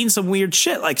 I've seen some weird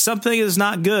shit. Something is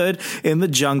not good in the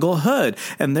jungle hood."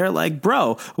 And they're like,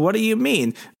 "Bro, what do you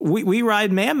mean? We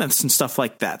ride mammoths and stuff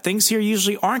like that. Things here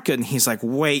usually aren't good." And he's like,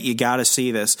 "Wait, you got to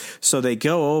see this." So they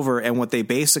go over, and what they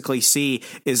basically basically see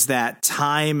is that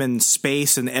time and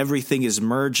space and everything is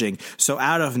merging. So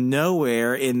out of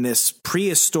nowhere in this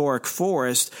prehistoric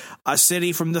forest, a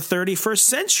city from the 31st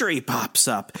century pops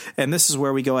up. And this is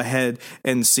where we go ahead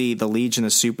and see the Legion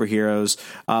of Superheroes.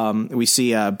 We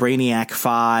see Brainiac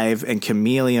 5 and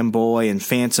Chameleon Boy and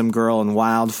Phantom Girl and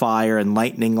Wildfire and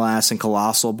Lightning Lass and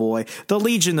Colossal Boy. The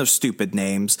Legion of stupid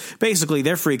names. Basically,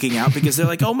 they're freaking out because they're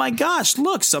like, oh my gosh,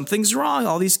 look, something's wrong.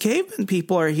 All these caveman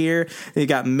people are here. You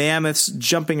got mammoths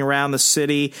jumping around the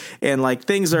city, and like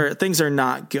things are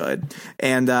not good.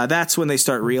 And that's when they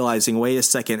start realizing, wait a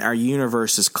second, our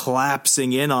universe is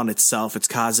collapsing in on itself. It's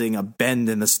causing a bend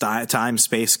in the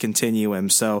time-space continuum.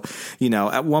 So,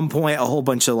 at one point, a whole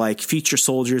bunch of like future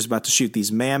soldiers about to shoot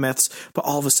these mammoths, but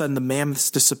all of a sudden the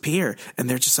mammoths disappear, and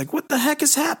they're just like, what the heck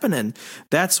is happening?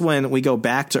 That's when we go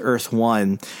back to Earth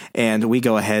 1, and we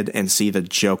go ahead and see the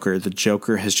Joker. The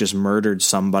Joker has just murdered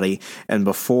somebody, and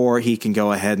before he can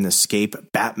go ahead and escape,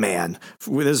 Batman,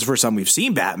 this is the first time we've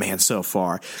seen Batman so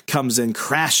far, comes in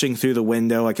crashing through the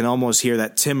window. I can almost hear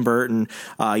that Tim Burton,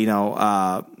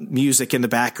 music in the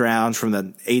background from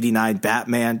the 89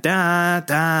 Batman. Da,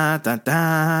 da, da,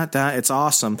 da, da. It's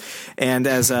awesome. And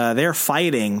as they're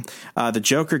fighting, the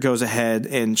Joker goes ahead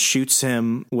and shoots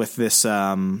him with this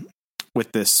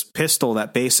pistol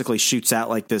that basically shoots out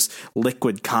like this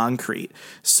liquid concrete.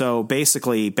 So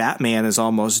basically Batman is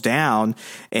almost down,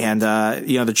 and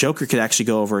the Joker could actually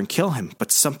go over and kill him,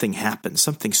 but something happens.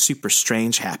 Something super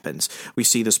strange happens. We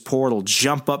see this portal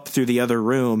jump up through the other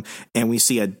room, and we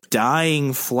see a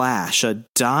dying Flash, a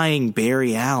dying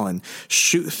Barry Allen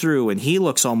shoot through, and he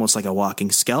looks almost like a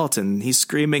walking skeleton. He's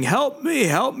screaming, help me,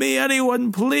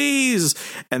 anyone, please.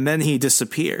 And then he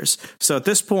disappears. So at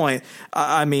this point,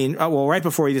 right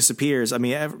before he disappears,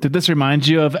 did this remind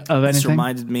you of anything? This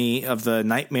reminded me of the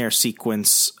nightmare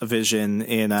sequence Vision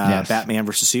in yes. Batman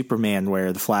versus Superman,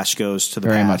 where the Flash goes to the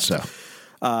very past. much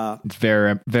so. It's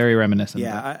very, very reminiscent.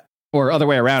 Yeah. Or other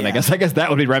way around, yeah. I guess that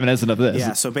would be reminiscent of this.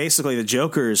 Yeah, so basically the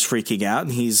Joker is freaking out,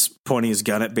 and he's pointing his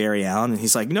gun at Barry Allen, and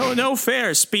he's like, no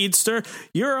fair, speedster.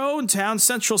 Your own town,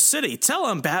 Central City.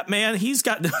 Tell him, Batman, he's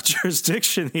got no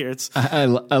jurisdiction here. I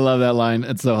love that line.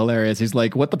 It's so hilarious. He's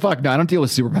like, what the fuck? No, I don't deal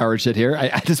with superpowered shit here.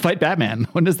 I just fight Batman.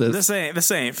 What is this?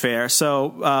 This ain't fair.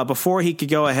 So before he could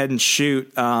go ahead and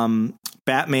shoot,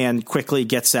 Batman quickly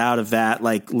gets out of that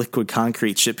like liquid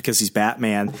concrete shit because he's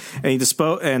Batman, and he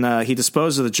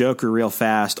disposed of the Joker real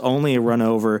fast, only to run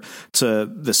over to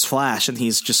this Flash, and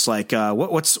he's just like,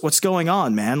 what's going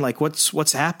on, man? Like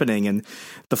what's happening? And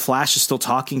the Flash is still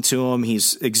talking to him.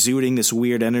 He's exuding this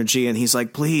weird energy, and he's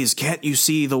like, please, can't you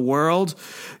see the world?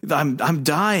 I'm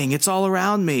dying. It's all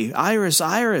around me.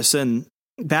 Iris. And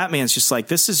Batman's just like,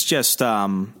 this is just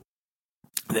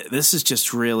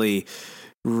really,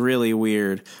 really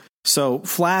weird. So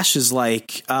Flash is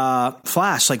like,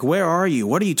 where are you?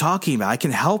 What are you talking about? I can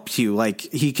help you. Like,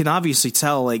 he can obviously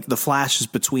tell, like, the Flash is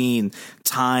between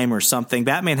time or something.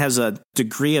 Batman has a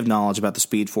degree of knowledge about the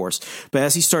Speed Force. But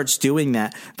as he starts doing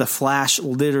that, the Flash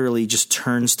literally just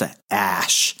turns to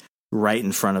ash right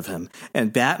in front of him.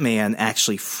 And Batman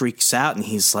actually freaks out, and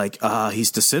he's like,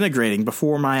 he's disintegrating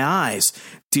before my eyes.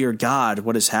 Dear God,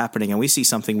 what is happening? And we see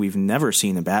something we've never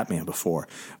seen in Batman before.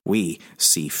 We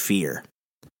see fear.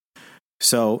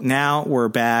 So now we're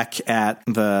back at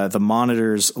the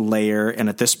Monitor's lair, and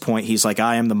at this point he's like,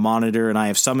 I am the Monitor, and I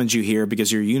have summoned you here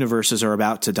because your universes are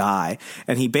about to die.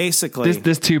 And he basically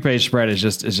this 2-page spread is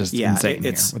just insane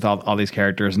here, with all these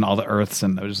characters and all the Earths,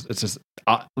 and it's just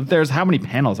there's how many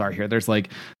panels are here? There's like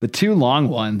the 2 long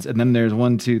ones, and then there's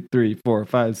 1, 2, 3, 4,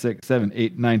 5, 6, 7,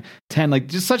 8, 9, 10, like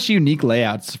just such unique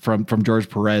layouts from George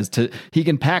Perez. He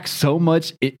can pack so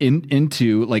much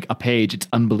into like a page. It's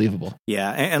unbelievable.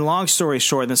 Yeah, and long story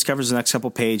short, and this covers the next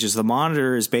couple pages, the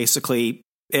Monitor is basically,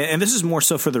 and this is more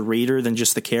so for the reader than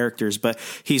just the characters, but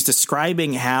he's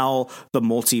describing how the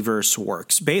multiverse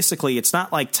works. Basically, it's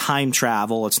not like time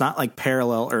travel. It's not like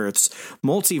parallel Earths.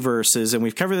 Multiverses, and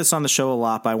we've covered this on the show a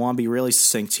lot, but I want to be really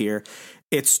succinct here.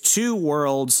 It's 2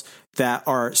 worlds that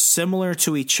are similar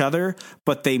to each other,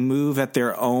 but they move at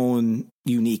their own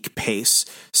unique pace.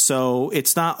 So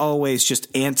it's not always just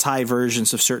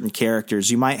anti-versions of certain characters.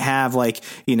 You might have like,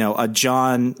 a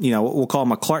John, we'll call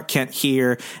him a Clark Kent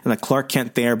here and a Clark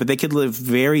Kent there, but they could live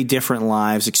very different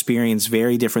lives, experience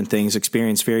very different things,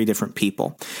 experience very different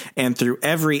people. And through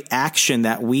every action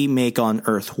that we make on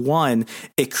Earth 1,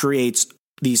 it creates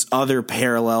these other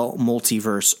parallel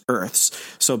multiverse Earths.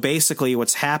 So basically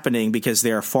what's happening, because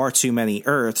there are far too many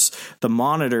Earths, the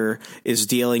Monitor is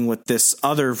dealing with this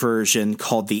other version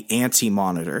called the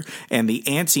Anti-Monitor. And the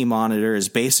Anti-Monitor is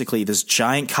basically this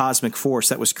giant cosmic force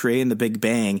that was created in the Big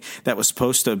Bang that was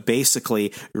supposed to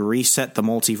basically reset the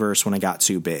multiverse when it got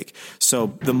too big.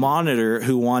 So the Monitor,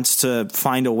 who wants to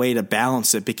find a way to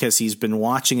balance it because he's been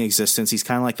watching existence, he's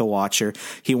kind of like the Watcher,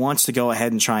 he wants to go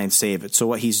ahead and try and save it. So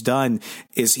what he's done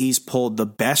is he's pulled the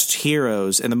best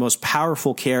heroes and the most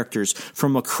powerful characters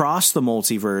from across the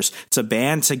multiverse to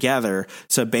band together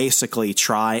to basically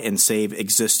try and save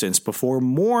existence before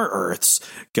more Earths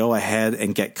go ahead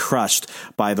and get crushed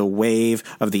by the wave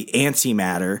of the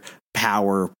antimatter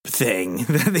power thing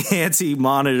that the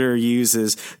Anti-Monitor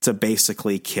uses to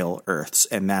basically kill Earths.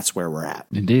 And that's where we're at.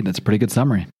 Indeed. That's a pretty good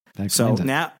summary. So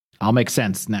now, I'll make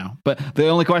sense now. But the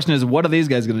only question is, what are these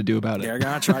guys going to do about it? They're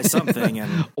going to try something.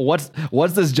 And what's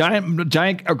this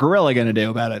giant gorilla going to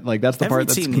do about it? Like, that's the part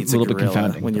that's a little bit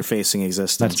confounding when you're facing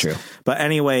existence. That's true. But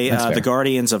anyway, the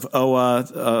Guardians of Oa,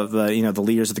 the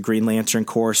leaders of the Green Lantern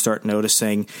Corps, start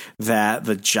noticing that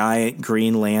the giant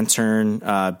Green Lantern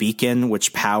beacon,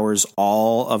 which powers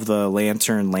all of the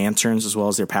lanterns as well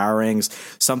as their power rings,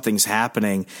 something's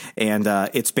happening, and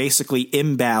it's basically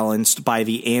imbalanced by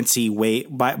the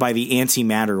by the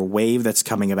antimatter wave that's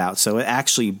coming about. So it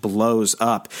actually blows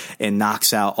up and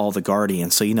knocks out all the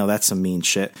Guardians. So, that's some mean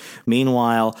shit.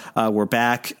 Meanwhile, we're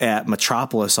back at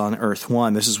Metropolis on Earth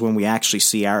 1. This is when we actually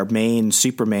see our main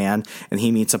Superman, and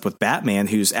he meets up with Batman,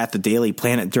 who's at the Daily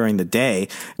Planet during the day,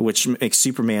 which makes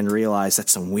Superman realize that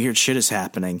some weird shit is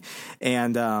happening.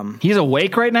 And he's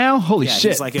awake right now? Holy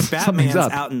shit. He's like, if Batman's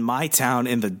out in my town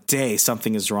in the day,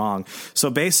 something is wrong. So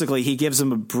basically, he gives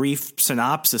him a brief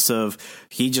synopsis of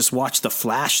he just watched the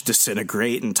Flash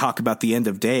disintegrate and talk about the end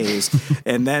of days.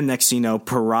 And then next,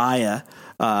 Pariah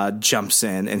jumps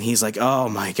in, and he's like, oh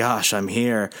my gosh, I'm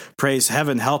here. Praise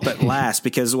heaven, help at last.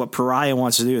 Because what Pariah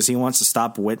wants to do is he wants to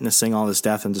stop witnessing all this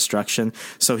death and destruction.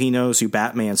 So he knows who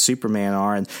Batman and Superman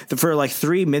are. And for like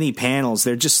 3 mini panels,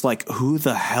 they're just like, who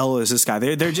the hell is this guy?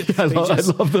 They're just, I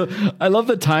love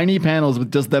the tiny panels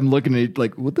with just them looking at it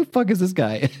like, what the fuck is this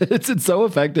guy? It's so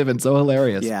effective and so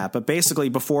hilarious. Yeah, but basically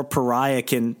before Pariah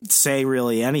can say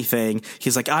really anything,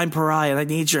 he's like, I'm Pariah and I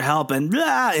need your help, and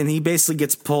blah, and he basically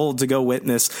gets pulled to go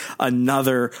witness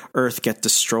another Earth get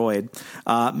destroyed.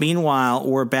 Meanwhile,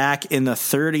 we're back in the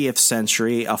 30th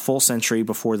century, a full century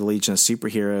before the Legion of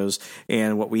Superheroes,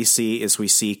 and what we see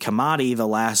Kamadi, the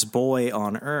last boy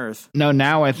on Earth. No,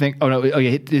 now I think. Oh no,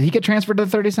 okay. Did he get transferred to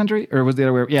the 30th century, or was the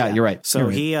other way? Yeah, you're right. So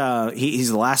right. He's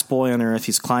the last boy on Earth.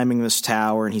 He's climbing this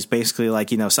tower, and he's basically like,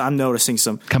 so I'm noticing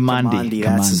some Kamandi.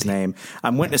 That's his name.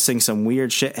 I'm witnessing some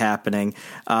weird shit happening.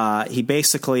 He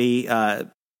basically.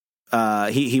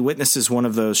 He witnesses one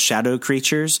of those shadow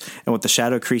creatures, and what the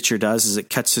shadow creature does is it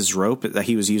cuts his rope that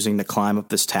he was using to climb up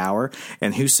this tower.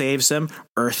 And who saves him?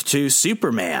 Earth 2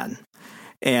 Superman.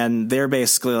 And they're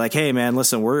basically like, hey, man,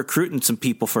 listen, we're recruiting some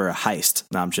people for a heist.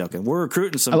 No, I'm joking. We're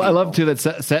recruiting some people. I love, too,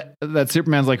 that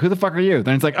Superman's like, who the fuck are you?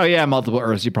 Then it's like, oh, yeah, multiple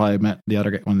Earths. You probably met one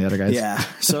of the other guys. Yeah.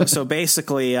 So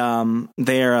basically,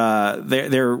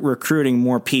 they're recruiting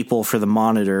more people for the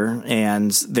Monitor, and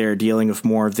they're dealing with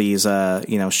more of these,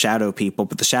 shadow people.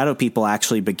 But the shadow people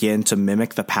actually begin to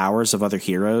mimic the powers of other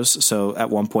heroes. So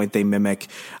at one point, they mimic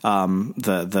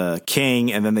the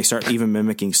King, and then they start even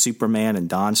mimicking Superman and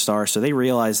Dawnstar. So they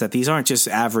realize that these aren't just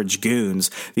average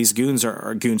goons. These goons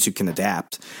are goons who can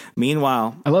adapt.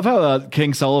 Meanwhile, I love how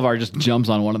King Solivar just jumps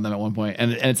on one of them at one point,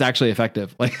 and it's actually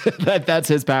effective. Like that's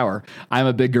his power. I'm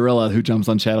a big gorilla who jumps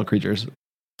on shadow creatures.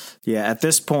 Yeah, at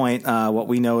this point, what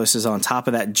we notice is on top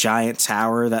of that giant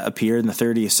tower that appeared in the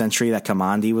 30th century that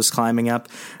Kamandi was climbing up,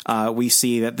 we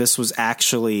see that this was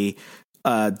actually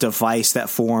a device that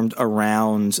formed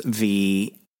around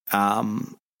the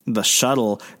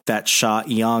shuttle that shot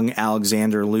young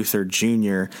Alexander Luthor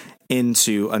Jr.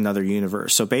 into another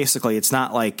universe. So basically, it's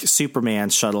not like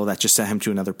Superman's shuttle that just sent him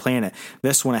to another planet.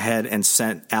 This went ahead and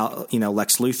sent out,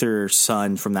 Lex Luthor's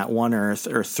son from that one Earth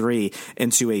 3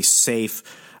 into a safe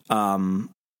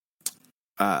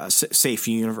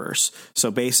universe.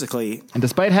 So basically, and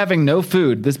despite having no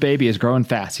food, this baby is growing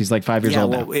fast. He's like 5 years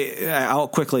old now. I'll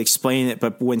quickly explain it,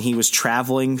 but when he was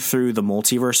traveling through the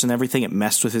multiverse and everything, it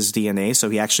messed with his DNA, so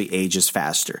he actually ages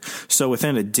faster. So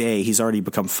within a day, he's already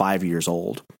become 5 years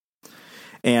old.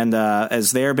 And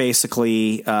as they're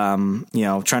basically, trying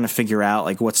to figure out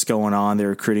like what's going on, they're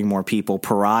recruiting more people.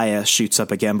 Pariah shoots up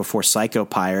again before Psycho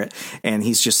Pirate, and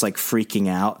he's just like freaking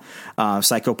out.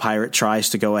 Psycho Pirate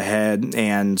tries to go ahead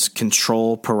and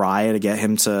control Pariah to get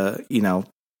him to,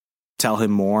 tell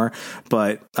him more.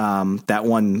 But that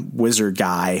one wizard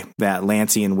guy, that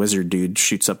Lancian wizard dude,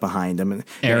 shoots up behind him, and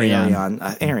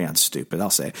Arion's stupid. I'll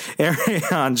say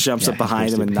Arion jumps up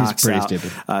behind him and knocks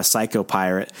out Psycho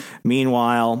Pirate.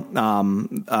 Meanwhile,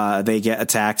 they get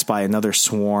attacked by another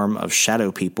swarm of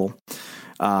shadow people.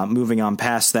 Moving on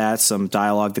past that, some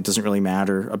dialogue that doesn't really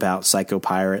matter about Psycho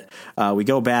Pirate. We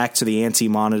go back to the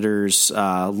Anti-Monitor's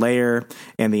lair,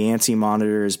 and the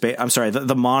Anti-Monitor's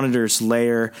the Monitor's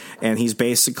lair, and he's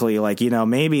basically like,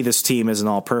 maybe this team isn't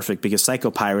all perfect because Psycho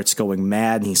Pirate's going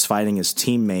mad and he's fighting his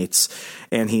teammates,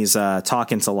 and he's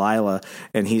talking to Lila,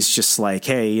 and he's just like,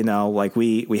 hey,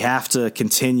 we have to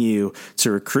continue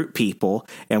to recruit people,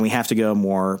 and we have to go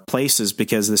more places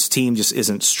because this team just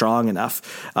isn't strong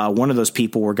enough. One of those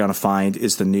people we're going to find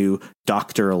is the new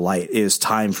Dr. Light. It is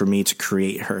time for me to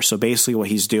create her. So basically what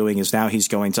he's doing is now he's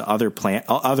going to other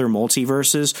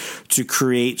multiverses to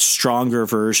create stronger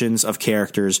versions of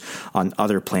characters on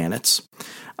other planets.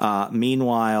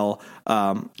 Meanwhile,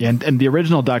 and the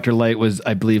original Dr. Light was,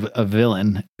 I believe, a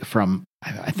villain from,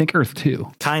 I think, Earth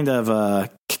 2. Kind of a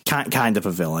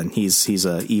villain. He's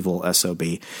a evil SOB.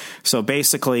 So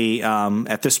basically,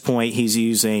 at this point, he's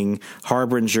using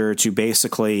Harbinger to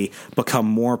basically become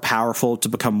more powerful, to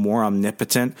become more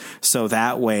omnipotent. So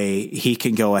that way he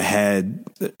can go ahead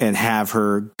and have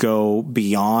her go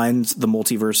beyond the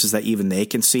multiverses that even they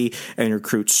can see and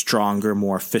recruit stronger,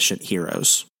 more efficient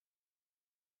heroes.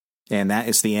 And that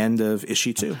is the end of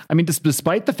issue 2. I mean,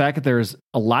 despite the fact that there's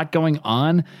a lot going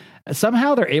on,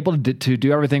 somehow they're able to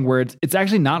do everything where it's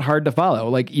actually not hard to follow.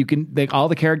 Like all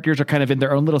the characters are kind of in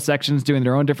their own little sections doing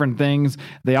their own different things.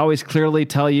 They always clearly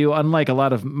tell you, unlike a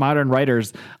lot of modern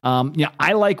writers,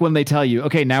 I like when they tell you,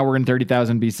 okay, now we're in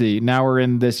 30,000 BC. Now we're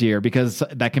in this year, because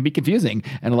that can be confusing.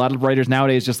 And a lot of writers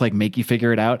nowadays just like make you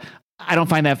figure it out. I don't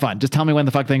find that fun. Just tell me when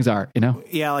the fuck things are,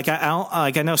 Yeah,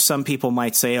 I know some people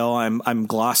might say, "Oh, I'm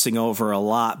glossing over a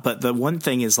lot," but the one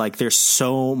thing is like there's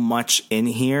so much in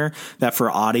here that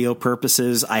for audio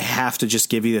purposes, I have to just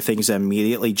give you the things that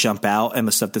immediately jump out and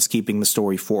the stuff that's keeping the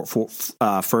story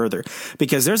further,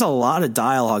 because there's a lot of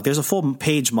dialogue. There's a full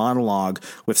page monologue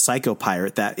with Psycho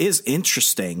Pirate that is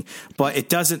interesting, but it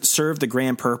doesn't serve the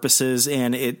grand purposes,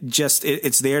 and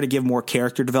it's there to give more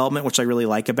character development, which I really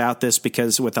like about this,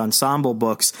 because with ensemble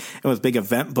books and with big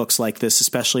event books like this,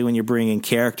 especially when you're bringing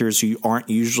characters who aren't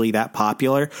usually that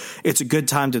popular, it's a good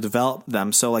time to develop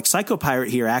them. So like Psycho Pirate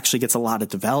here actually gets a lot of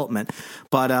development,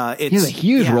 but he has a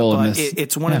huge role in this.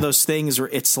 It's one of those things where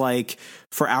it's like,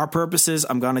 for our purposes,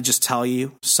 I'm going to just tell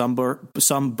you some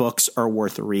books are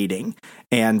worth reading.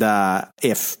 And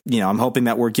if, I'm hoping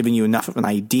that we're giving you enough of an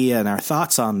idea and our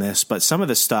thoughts on this, but some of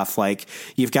the stuff, like,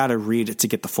 you've got to read it to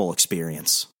get the full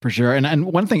experience. For sure. And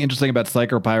one thing interesting about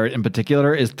Psycho Pirate in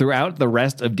particular is throughout the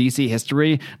rest of DC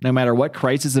history, no matter what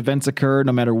crisis events occur,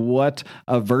 no matter what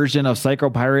version of Psycho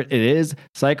Pirate it is,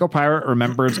 Psycho Pirate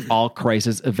remembers all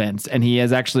crisis events. And he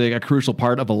is actually a crucial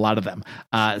part of a lot of them.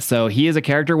 So he is a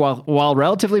character, while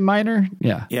relatively minor.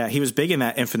 Yeah, he was big in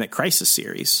that Infinite Crisis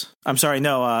series. I'm sorry,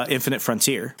 no, Infinite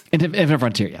Frontier. Infinite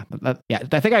Frontier, yeah.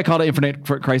 I think I called it Infinite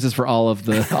Crisis for all of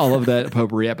the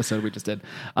potpourri episode we just did.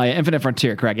 Infinite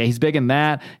Frontier, correct? Yeah, he's big in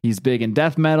that. He's big in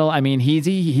death metal. I mean,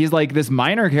 he's like this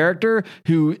minor character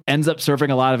who ends up serving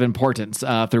a lot of importance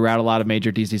throughout a lot of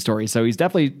major DC stories. So he's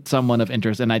definitely someone of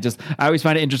interest. And I always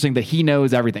find it interesting that he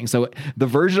knows everything. So the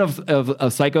version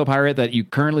of Psycho Pirate that you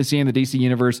currently see in the DC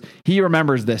universe, he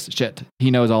remembers this shit. He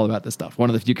knows all about this stuff. One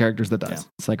of the few characters that does. Yeah.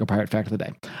 Psycho Pirate fact of the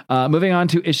day. Moving on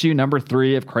to issue number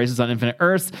 3 of Crisis on Infinite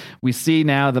Earths, we see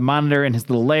now the Monitor in his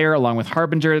little lair along with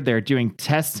Harbinger. They're doing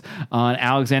tests on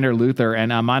Alexander Luthor,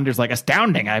 and Monitor's like,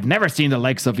 astounding! I've never seen the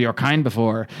likes of your kind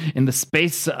before. In the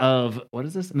space of what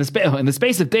is this? In the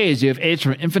space of days, you have aged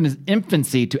from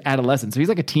infancy to adolescence. So he's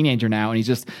like a teenager now, and he's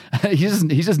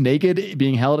just naked,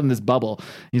 being held in this bubble.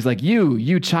 He's like,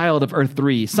 you child of Earth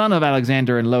 3, son of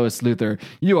Alexander and Lois Luthor,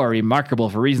 you are remarkable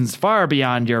for reasons far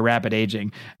beyond your rapid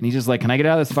aging. And he's just like, can I get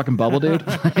out of this fucking bubble, dude?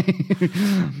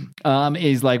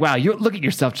 He's like, wow, you look at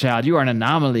yourself, child. You are an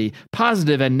anomaly,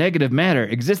 positive and negative matter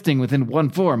existing within one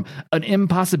form, an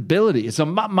impossibility. So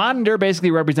Monitor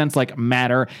basically represents like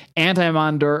matter.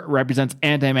 Anti-Monitor represents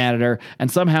antimatter.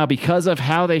 And somehow, because of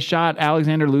how they shot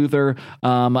Alexander Luthor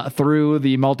through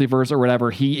the multiverse or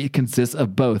whatever, he consists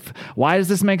of both. Why does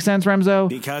this make sense, Remzo?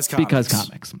 Because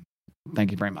comics.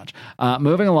 Thank you very much.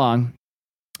 Moving along.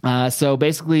 So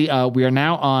basically, we are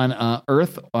now on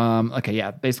Earth.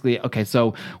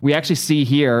 So we actually see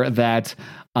here that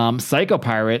Psycho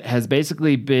Pirate has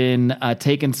basically been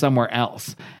taken somewhere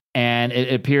else. and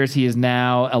it appears he is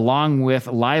now, along with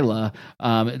Lila,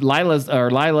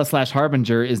 Lila /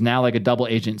 Harbinger is now like a double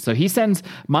agent. So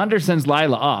Monitor sends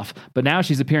Lila off, but now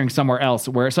she's appearing somewhere else.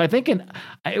 So I think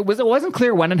it wasn't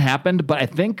clear when it happened, but I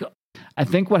think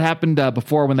what happened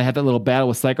before, when they had that little battle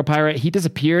with Psychopirate, he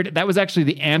disappeared. That was actually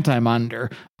the Anti-Monitor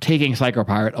taking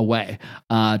Psychopirate away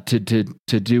to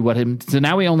do what him. So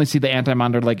now we only see the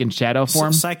Anti-Monitor like in shadow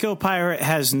form. So Psychopirate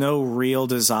has no real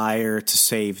desire to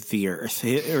save the Earth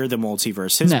or the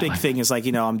multiverse. His big thing is like,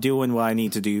 I'm doing what I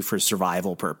need to do for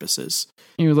survival purposes.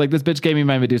 He was like, this bitch gave me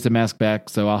my Medusa mask back,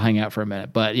 so I'll hang out for a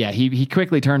minute. But yeah, he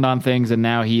quickly turned on things, and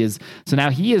now he is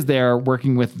there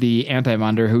working with the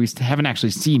Anti-Monitor, who we haven't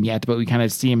actually seen yet, but we kind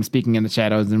of see him speaking in the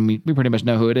shadows, and we pretty much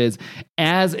know who it is,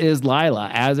 as is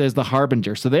Lila, as is the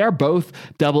Harbinger. So they are both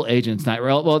double agents.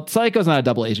 Well, Psycho's not a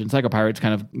double agent. Psychopirate's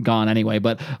kind of gone anyway,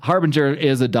 but Harbinger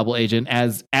is a double agent,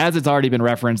 as it's already been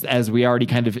referenced, as we already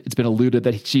it's been alluded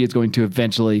that she is going to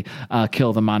eventually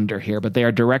kill the Monitor here. But they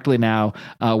are directly now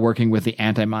working with the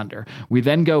Anti-Monitor. We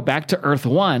then go back to Earth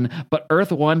 1, but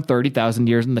Earth 1 30,000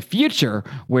 years in the future,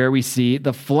 where we see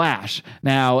the Flash.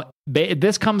 Now,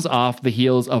 this comes off the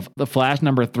heels of the Flash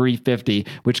number 350,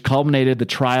 which culminated the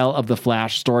Trial of the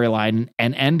Flash storyline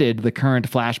and ended the current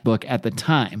Flash book at the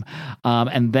time.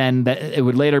 And then it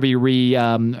would later be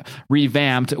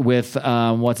revamped with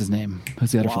what's his name?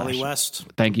 Who's the other Flash? Wally West.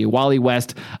 Thank you, Wally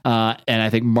West. And I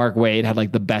think Mark Waid had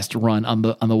like the best run on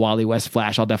the Wally West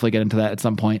Flash. I'll definitely get into that at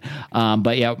some point.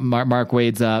 But yeah, Mark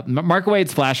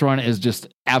Waid's Flash run is just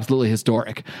absolutely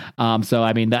historic. So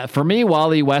I mean, that for me,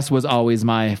 Wally West was always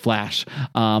my Flash.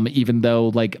 Even though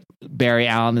like Barry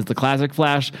Allen is the classic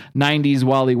Flash, 90s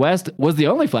Wally West was the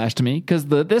only Flash to me, because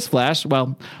this Flash,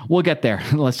 well, we'll get there.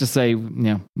 Let's just say,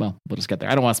 we'll just get there.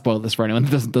 I don't want to spoil this for anyone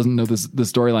that doesn't know the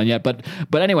storyline yet. But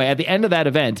anyway, at the end of that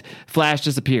event, Flash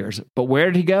disappears. But where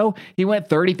did he go? He went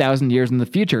 30,000 years in the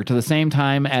future, to the same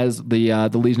time as the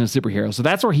Legion of Superheroes. So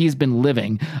that's where he's been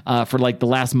living for like the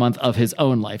last month of his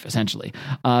own life, essentially.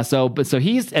 So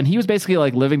he was basically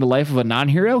like living the life of a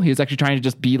non-hero. He was actually trying to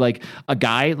just be like a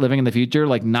guy living in the future,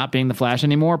 like not being the Flash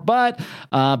anymore. But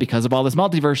because of all this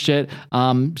multiverse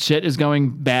shit is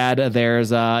going bad.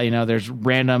 There's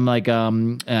random like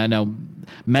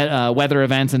weather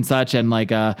events and such, and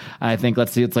like I think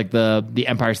it's like the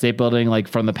Empire State Building like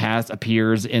from the past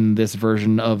appears in this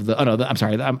version of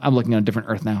I'm looking on a different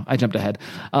Earth now. I jumped ahead.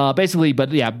 Basically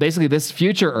this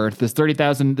future Earth, this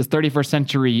 31st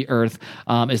century Earth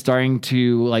is starting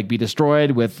to like be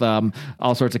destroyed with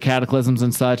all sorts of cataclysms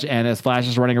and such. And as Flash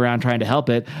is running around trying to help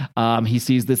it, he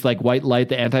sees this like white light,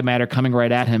 the antimatter, coming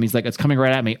right at him. He's like, it's coming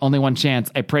right at me. Only one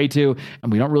chance. I pray to,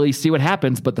 and we don't really see what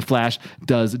happens, but the Flash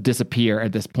does disappear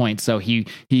at this point. So he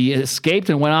escaped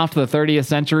and went off to the 30th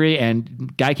century,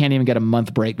 and guy can't even get a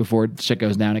month break before shit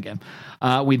goes down again.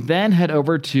 We then head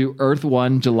over to Earth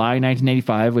 1, July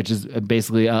 1985, which is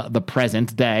basically the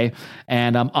present day,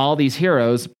 and all these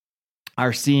heroes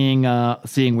are seeing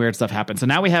weird stuff happen. So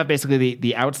now we have basically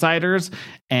the Outsiders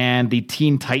and the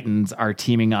Teen Titans are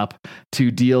teaming up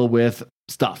to deal with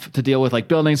like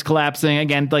buildings collapsing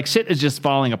again. Like shit is just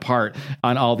falling apart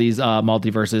on all these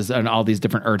multiverses and all these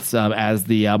different Earths as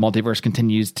the multiverse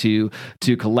continues to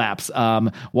collapse.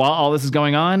 While all this is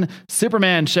going on,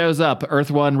 Superman shows up. Earth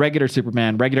 1, regular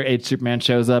age Superman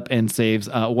shows up and saves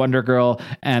Wonder Girl,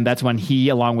 and that's when he,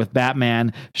 along with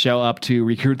Batman, show up to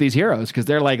recruit these heroes, because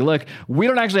they're like, look, we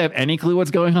don't actually have any clue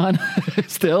what's going on.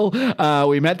 Still,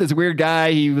 we met this weird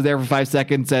guy. He was there for 5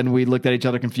 seconds, and we looked at each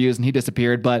other confused, and he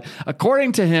disappeared. But according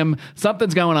to him,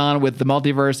 something's going on with the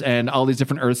multiverse, and all these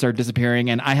different Earths are disappearing,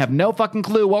 and I have no fucking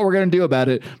clue what we're going to do about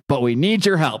it, but we need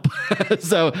your help.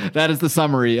 So that is the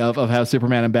summary of how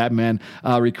Superman and Batman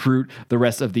recruit the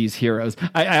rest of these heroes.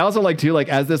 I also like too, like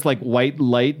as this like white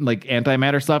light, like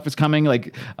antimatter stuff is coming,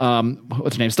 like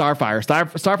what's her name? Starfire.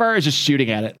 Starfire is just shooting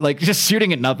at it, like just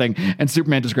shooting at nothing, and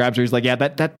Superman just grabs her. He's like, yeah,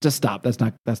 that just stop. That's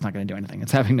not going to do anything.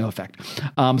 It's having no effect.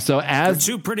 So as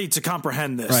they're too pretty to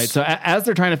comprehend this, right? So as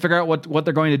they're trying to figure out what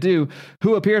they're going to do,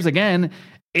 who appears again?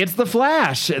 It's the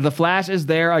Flash. The Flash is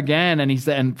there again,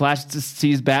 and Flash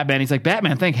sees Batman. He's like,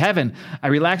 Batman, thank heaven. I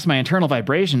relaxed my internal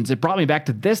vibrations. It brought me back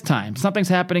to this time. Something's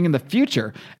happening in the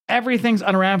future. Everything's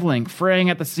unraveling, fraying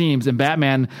at the seams. And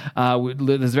Batman,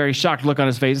 with this very shocked look on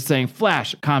his face, is saying,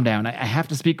 Flash, calm down. I have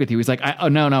to speak with you. He's like,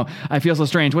 no. I feel so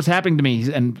strange. What's happening to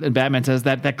me? And Batman says,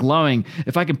 that glowing.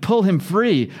 If I can pull him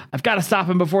free, I've got to stop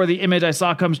him before the image I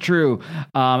saw comes true.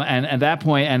 And at that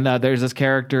point, there's this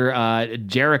character,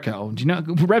 Jericho. Do you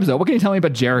know Remzo, what can you tell me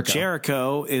about Jericho?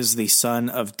 Jericho is the son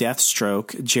of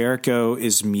Deathstroke. Jericho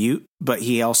is mute, but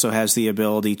he also has the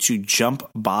ability to jump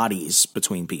bodies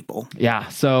between people. Yeah,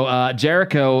 so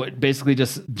Jericho basically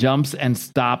just jumps and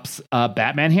stops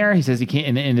Batman here. He says he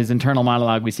can't, in his internal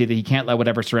monologue, we see that he can't let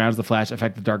whatever surrounds the Flash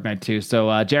affect the Dark Knight too.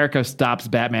 So Jericho stops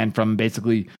Batman from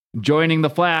basically joining the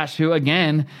Flash, who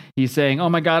again, he's saying, oh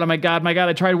my God,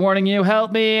 I tried warning you,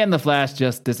 help me. And the Flash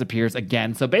just disappears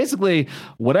again. So basically,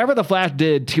 whatever the Flash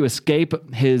did to escape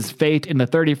his fate in the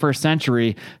 31st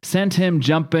century sent him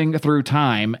jumping through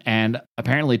time and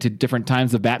apparently to different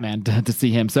times of Batman to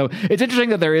see him. So it's interesting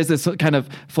that there is this kind of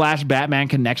Flash Batman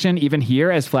connection even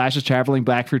here as Flash is traveling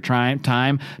back through time,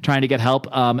 trying to get help.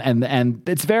 And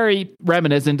it's very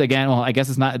reminiscent again. Well, I guess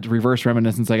it's not reverse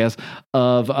reminiscence, I guess,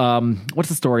 of what's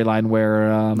the storyline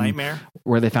where Nightmare,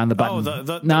 where they found the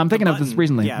button. I'm thinking of this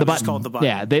recently. Yeah, the button. It's called the button.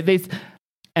 Yeah, they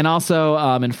and also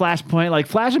in Flashpoint, like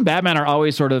Flash and Batman are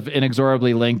always sort of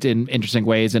inexorably linked in interesting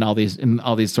ways in all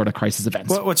these sort of crisis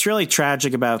events. What's really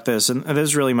tragic about this, and this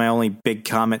is really my only big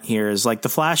comment here, is like the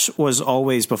Flash was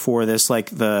always before this like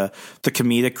the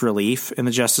comedic relief in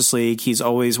the Justice League. He's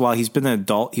always, while he's been an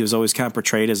adult, he was always kind of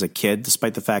portrayed as a kid,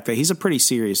 despite the fact that he's a pretty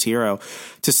serious hero.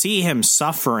 To see him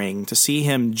suffering, to see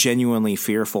him genuinely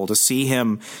fearful, to see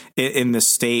him in this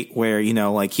state where, you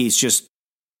know, like he's just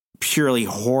purely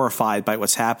horrified by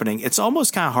what's happening. It's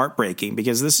almost kind of heartbreaking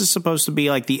because this is supposed to be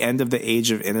like the end of the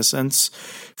age of innocence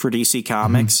for DC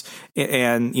Comics. Mm-hmm.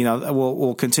 And, you know,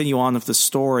 we'll continue on with the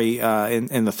story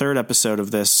in the third episode of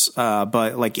this.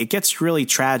 But like it gets really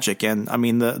tragic. And I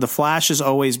mean, the Flash has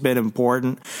always been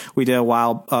important. We did a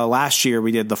while last year,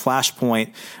 we did the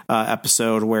Flashpoint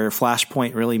episode where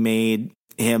Flashpoint really made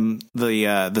him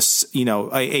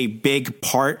a big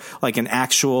part, like an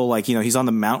actual, like, you know, he's on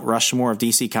the Mount Rushmore of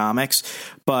DC Comics.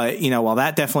 But, you know, while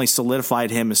that definitely solidified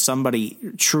him as somebody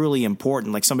truly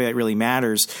important, like somebody that really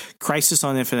matters, Crisis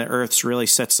on Infinite Earths really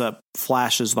sets up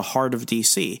Flash as the heart of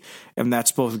DC. And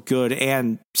that's both good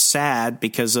and sad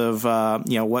because of,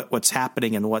 what's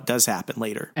happening and what does happen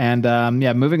later. And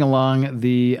moving along,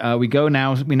 we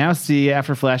now see,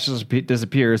 after Flash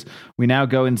disappears, we now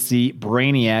go and see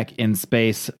Brainiac in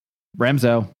space.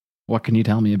 Remzo, what can you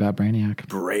tell me about Brainiac?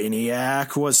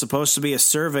 Brainiac was supposed to be a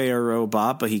surveyor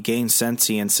robot, but he gained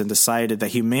sentience and decided that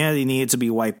humanity needed to be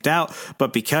wiped out.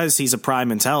 But because he's a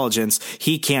prime intelligence,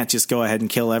 he can't just go ahead and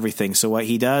kill everything. So what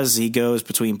he does, he goes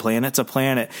between planet to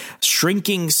planet,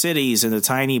 shrinking cities into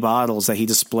tiny bottles that he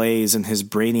displays in his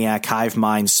Brainiac hive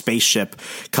mind spaceship,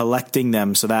 collecting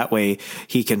them so that way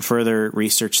he can further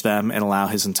research them and allow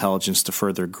his intelligence to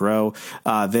further grow.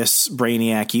 This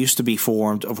Brainiac used to be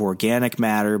formed of organic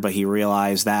matter, but he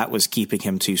realized that was keeping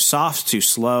him too soft, too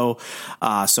slow.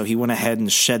 So he went ahead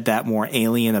and shed that more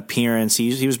alien appearance.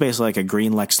 He was basically like a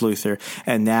green Lex Luthor.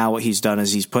 And now what he's done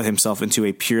is he's put himself into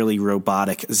a purely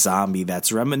robotic zombie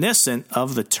that's reminiscent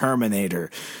of the Terminator.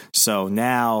 So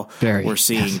now we're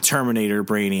seeing Terminator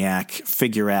Brainiac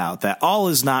figure out that all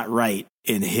is not right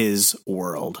in his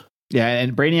world. Yeah,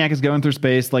 and Brainiac is going through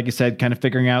space, like you said, kind of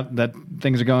figuring out that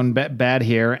things are going bad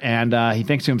here. And he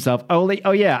thinks to himself, oh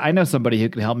yeah, I know somebody who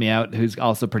can help me out who's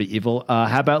also pretty evil.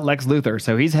 How about Lex Luthor?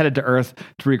 So he's headed to Earth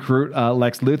to recruit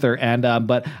Lex Luthor. And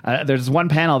but there's one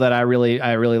panel that I really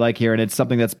like here, and it's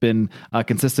something that's been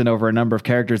consistent over a number of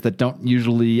characters that don't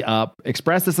usually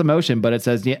express this emotion. But it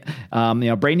says,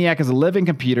 Brainiac is a living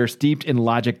computer steeped in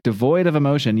logic, devoid of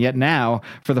emotion. Yet now,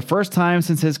 for the first time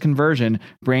since his conversion,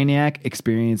 Brainiac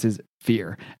experiences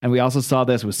fear. And we also saw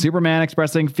this with Superman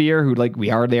expressing fear, who like we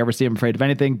hardly ever see him afraid of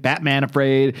anything. Batman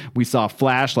afraid. We saw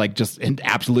Flash like just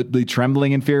absolutely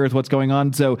trembling in fear with what's going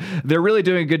on. So they're really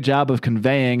doing a good job of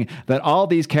conveying that all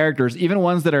these characters, even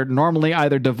ones that are normally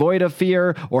either devoid of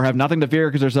fear or have nothing to fear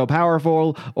because they're so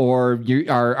powerful, or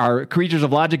are creatures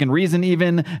of logic and reason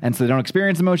even, and so they don't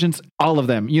experience emotions, all of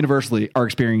them universally are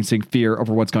experiencing fear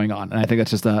over what's going on. And I think that's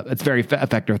just it's very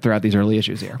effective throughout these early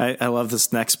issues here. I love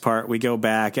this next part. We go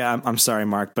back. I'm sorry,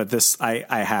 Mark, but this I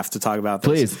have to talk about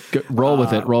this. Please roll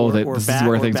with it. This is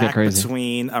where things get crazy.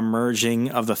 Between a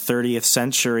merging of the 30th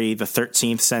century, the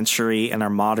 13th century, and our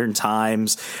modern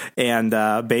times, and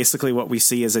basically what we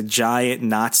see is a giant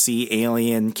Nazi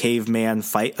alien caveman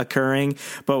fight occurring.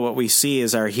 But what we see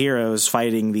is our heroes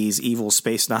fighting these evil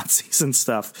space Nazis and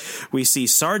stuff. We see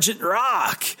Sergeant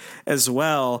Rock as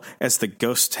well as the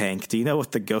Ghost Tank. Do you know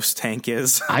what the Ghost Tank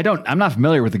is? I'm not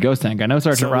familiar with the Ghost Tank. I know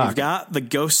Sergeant Rock. We've got the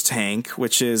Ghost Tank,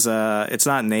 which is it's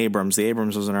not an Abrams. The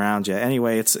Abrams wasn't around yet.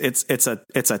 Anyway, it's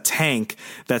a tank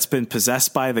that's been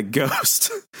possessed by the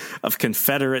ghost of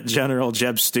Confederate General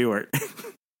Jeb Stuart.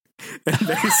 And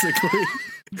basically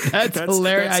That's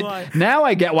hilarious. That's why. Now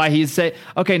I get why he's saying.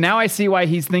 Okay, now I see why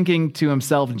he's thinking to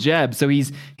himself, Jeb. So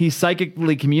he's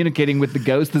psychically communicating with the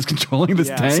ghost that's controlling this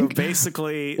tank. So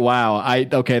basically, wow.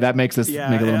 Okay, that makes this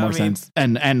make a little more sense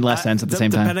and less sense at the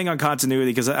same time. Depending on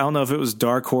continuity, because I don't know if it was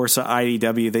Dark Horse or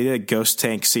IDW, they did a Ghost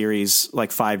Tank series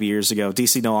like 5 years ago.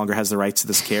 DC no longer has the rights to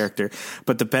this character,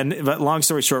 but long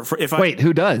story short,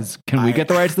 who does? Can we get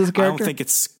the rights to this character? I don't think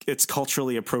it's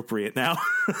culturally appropriate now.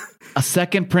 A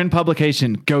second print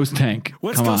publication, Ghost Tank.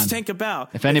 What's Ghost Tank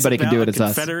about? If anybody can do it, it's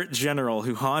us. Confederate general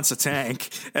who haunts a tank,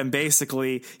 and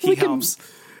basically he helps.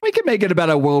 We could make it about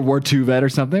a World War II vet or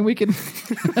something. We could.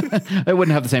 It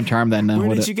wouldn't have the same charm then.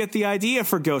 Where did you get the idea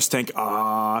for Ghost Tank?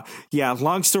 Yeah.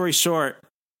 Long story short,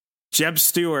 Jeb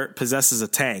Stewart possesses a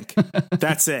tank.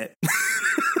 That's it.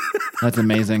 That's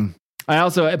amazing. I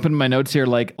also put in my notes here,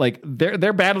 like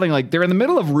they're battling, like they're in the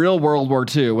middle of real World War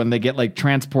II when they get like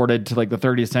transported to like the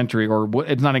 30th century, or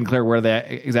it's not even clear where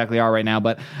they exactly are right now.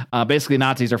 But basically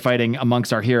Nazis are fighting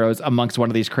amongst our heroes, amongst one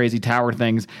of these crazy tower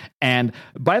things. And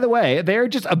by the way, they're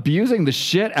just abusing the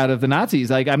shit out of the Nazis.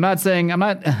 Like I'm not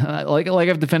like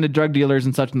I've defended drug dealers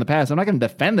and such in the past. I'm not going to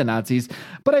defend the Nazis,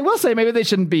 but I will say maybe they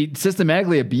shouldn't be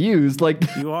systematically abused. Like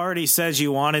you already said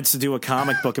you wanted to do a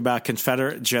comic book about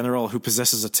Confederate general who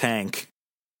possesses a tank.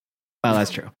 Oh,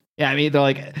 that's true. Yeah, I mean, they're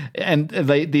like, and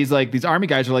these army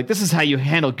guys are like, this is how you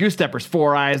handle Goose Stepper's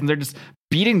 4 eyes, and they're just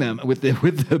beating them with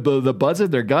the buzz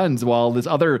of their guns while this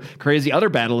crazy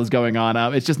battle is going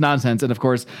on. It's just nonsense. And of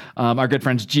course, our good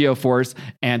friends Geoforce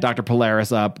and Dr. Polaris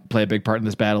play a big part in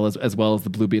this battle as well as the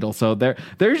Blue Beetle. So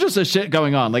there's just a shit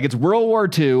going on. Like it's World War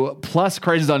II plus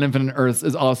Crisis on Infinite Earths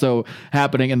is also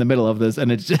happening in the middle of this,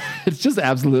 and it's just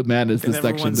absolute madness. This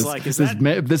section,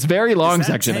 this very long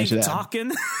section, I should add.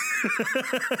 Talking?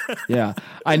 Yeah,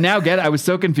 I now get it. I was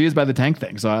so confused by the tank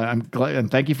thing, so I'm glad, and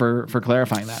thank you for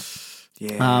clarifying that.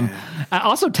 Yeah.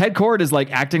 Also, Ted Kord is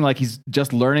like acting like he's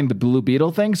just learning the Blue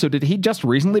Beetle thing. So did he just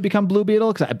recently become Blue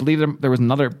Beetle? Because I believe there was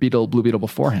another Blue Beetle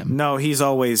before him. No, he's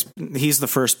the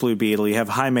first Blue Beetle. You have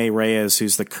Jaime Reyes,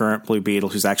 who's the current Blue Beetle,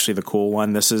 who's actually the cool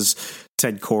one. This is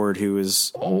Ted Kord, who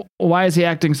is. Why is he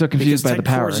acting so confused by the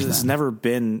powers? Ted Kord has never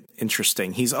been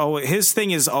interesting. His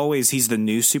thing is always he's the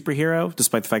new superhero,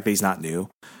 despite the fact that he's not new.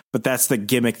 But that's the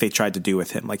gimmick they tried to do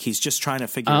with him. Like he's just trying to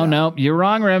figure it out. Oh, no, you're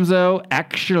wrong, Remzo.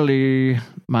 Actually,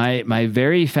 my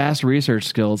very fast research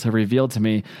skills have revealed to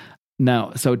me.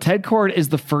 No, so Ted Kord is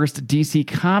the first DC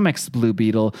Comics Blue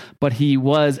Beetle, but he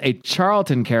was a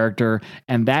Charlton character,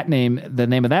 and the name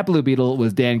of that Blue Beetle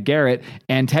was Dan Garrett,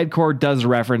 and Ted Kord does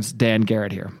reference Dan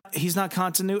Garrett here. He's not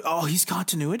continuity. Oh, he's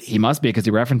continuity. He must be because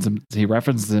he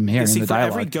references him here in the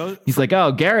dialogue. He's like,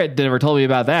 "Oh, Garrett never told me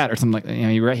about that," or something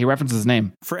like. He references his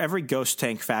name. For every Ghost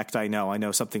Tank fact I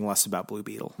know something less about Blue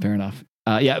Beetle. Fair enough.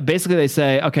 Yeah, basically they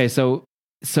say, okay, so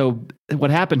what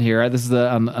happened here, this is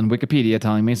on Wikipedia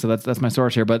telling me, so that's my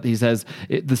source here, but he says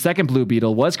the second Blue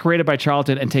Beetle was created by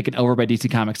Charlton and taken over by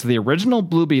DC Comics. So the original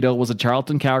Blue Beetle was a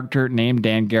Charlton character named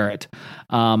Dan Garrett.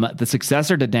 The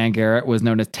successor to Dan Garrett was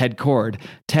known as Ted Kord.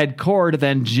 Ted Kord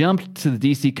then jumped to the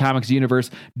DC Comics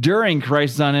universe during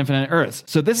Crisis on Infinite Earths.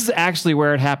 So this is actually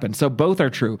where it happened. So both are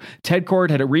true. Ted Kord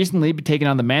had recently taken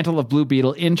on the mantle of Blue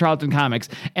Beetle in Charlton Comics,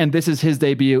 and this is his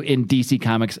debut in DC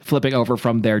Comics, flipping over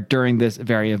from there during this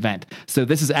very event. So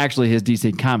this is actually his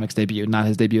DC Comics debut, not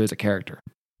his debut as a character.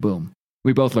 Boom.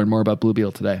 We both learned more about Blue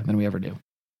Beetle today than we ever do.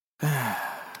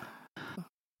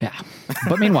 Yeah.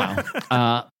 But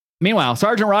meanwhile,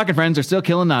 Sergeant Rock and friends are still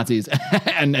killing Nazis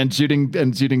and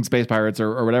shooting space pirates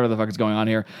or whatever the fuck is going on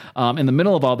here. In the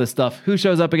middle of all this stuff, who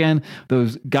shows up again?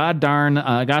 Those gosh darn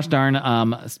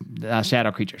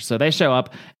shadow creatures. So they show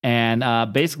up,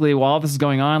 and basically while this is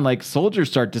going on, like soldiers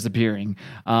start disappearing,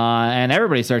 and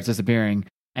everybody starts disappearing.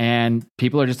 And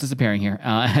people are just disappearing here.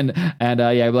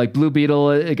 Like Blue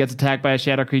Beetle, it gets attacked by a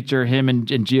shadow creature. Him and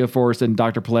Geoforce and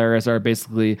Dr. Polaris are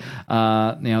basically,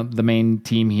 the main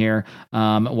team here.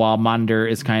 While Monitor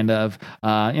is kind of,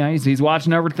 he's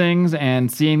watching over things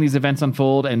and seeing these events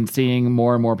unfold and seeing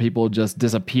more and more people just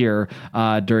disappear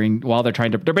while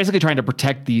they're basically trying to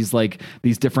protect these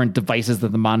different devices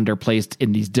that the Monitor placed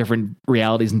in these different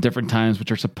realities and different times, which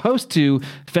are supposed to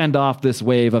fend off this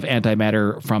wave of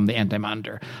antimatter from the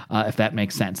Anti-Monitor. If that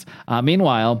makes sense.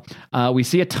 Meanwhile, we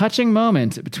see a touching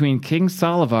moment between King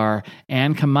Solivar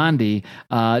and Kamandi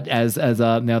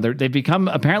they've become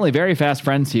apparently very fast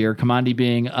friends here. Kamandi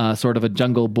being sort of a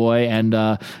jungle boy and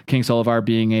King Solivar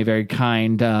being a very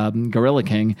kind gorilla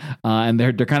king. And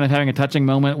they're kind of having a touching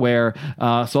moment where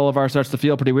Solivar starts to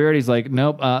feel pretty weird. He's like,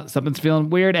 nope, something's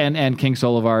feeling weird. And King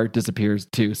Solivar disappears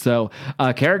too. So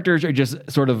characters are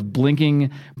just sort of blinking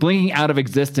out of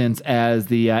existence as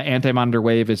the Anti-Monitor wave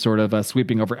wave is sort of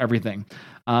sweeping over everything.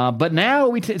 But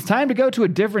now it's time to go to a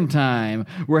different time.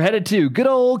 We're headed to good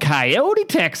old Coyote,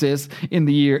 Texas in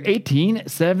the year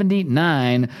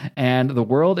 1879. And the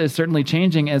world is certainly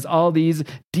changing as all these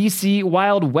DC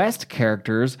Wild West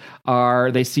characters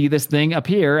they see this thing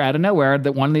appear out of nowhere,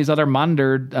 that one of these other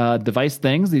monitor device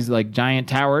things, these like giant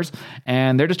towers,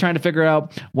 and they're just trying to figure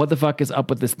out what the fuck is up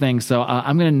with this thing. So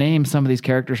I'm going to name some of these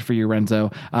characters for you,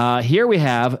 Renzo. Here we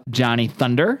have Johnny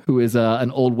Thunder, who is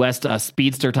an Old West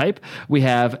speedster type. We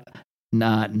have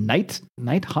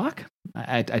Nighthawk.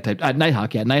 I typed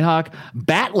Nighthawk. Yeah, Nighthawk,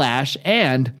 Batlash,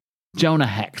 and Jonah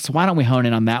Hex. Why don't we hone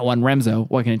in on that one, Remzo?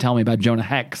 What can you tell me about Jonah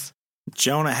Hex?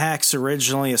 Jonah Hex,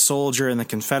 originally a soldier in the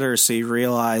Confederacy,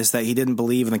 realized that he didn't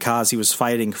believe in the cause he was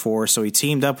fighting for, so he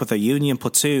teamed up with a Union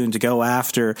platoon to go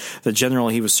after the general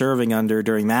he was serving under.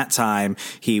 During that time,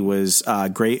 he was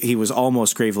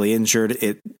almost gravely injured.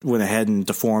 It went ahead and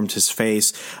deformed his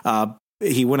face.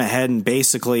 He went ahead and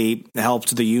basically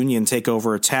helped the Union take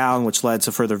over a town, which led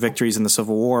to further victories in the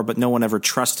Civil War, but no one ever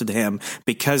trusted him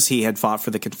because he had fought for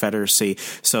the Confederacy.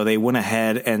 So they went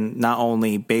ahead and not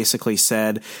only basically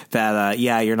said that,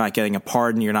 you're not getting a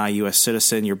pardon, you're not a U.S.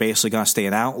 citizen, you're basically going to stay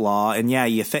an outlaw, and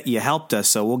you helped us,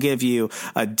 so we'll give you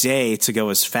a day to go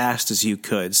as fast as you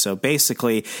could. So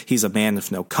basically, he's a man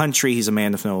of no country, he's a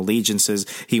man of no allegiances.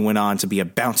 He went on to be a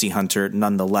bounty hunter,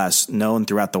 nonetheless, known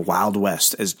throughout the Wild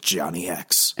West as Johnny Hex.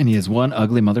 And he is one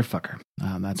ugly motherfucker.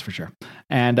 That's for sure.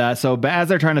 And so as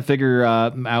they're trying to figure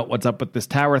out what's up with this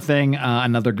tower thing,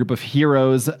 another group of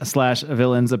heroes /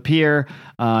 villains appear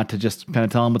to just kind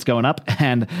of tell them what's going up.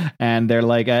 And they're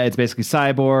like, it's basically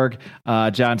Cyborg,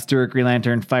 John Stewart, Green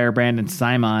Lantern, Firebrand, and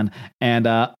Simon. And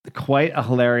quite a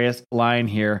hilarious line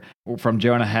here from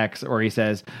Jonah Hex, where he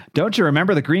says, "Don't you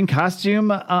remember the green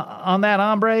costume on that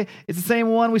hombre? It's the same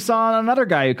one we saw on another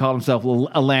guy who called himself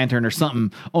a lantern or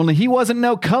something. Only he wasn't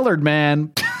no colored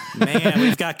man." Man,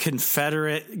 we've got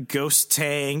Confederate ghost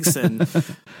tanks and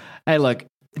hey, look,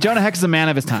 Jonah Hex is a man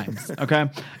of his times, okay?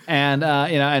 And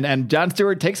and John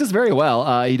Stewart takes this very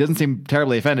well. He doesn't seem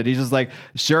terribly offended. He's just like,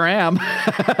 "Sure am."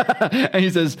 And he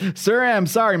says, "Sir am,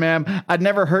 sorry, ma'am. I'd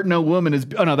never hurt no woman."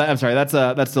 I'm sorry.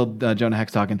 That's still Jonah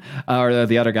Hex talking, or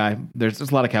the other guy. There's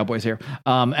a lot of cowboys here.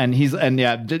 John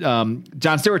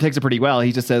Stewart takes it pretty well.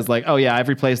 He just says like, "Oh yeah, I've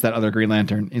replaced that other Green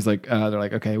Lantern." He's like, they're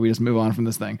like, "Okay, we just move on from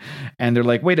this thing." And they're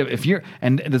like, "Wait, if you're,"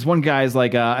 and this one guy's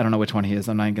like, I don't know which one he is.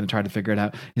 I'm not going to try to figure it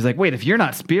out. He's like, "Wait, if you're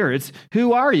not spirits,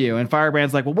 who are you?" And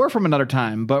Firebrand's like, "Well, we're from another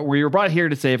time, but we were brought here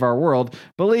to save our world.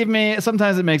 Believe me,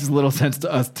 sometimes it makes a little sense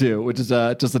to us too," which is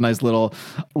just a nice little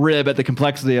rib at the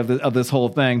complexity of this whole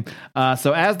thing.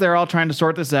 So as they're all trying to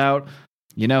sort this out,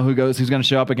 you know who's going to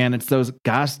show up again? It's those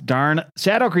gosh darn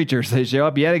shadow creatures. They show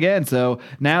up yet again. So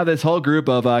now this whole group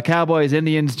of cowboys,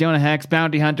 Indians, Jonah Hex,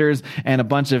 bounty hunters, and a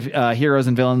bunch of heroes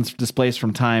and villains displaced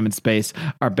from time and space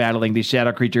are battling these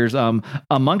shadow creatures.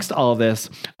 Amongst all of this,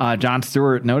 John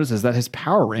Stewart notices that his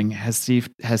power ring has ceased.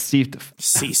 His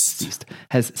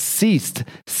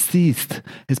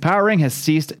power ring has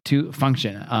ceased to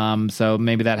function. So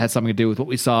maybe that has something to do with what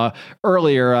we saw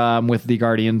earlier with the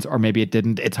Guardians, or maybe it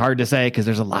didn't. It's hard to say because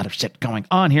there's a lot of shit going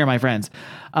on here, my friends.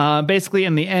 Basically,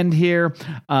 in the end here,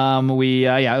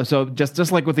 so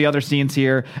just like with the other scenes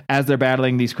here, as they're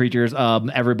battling these creatures,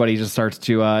 everybody just starts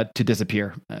to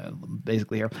disappear,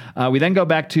 basically here. We then go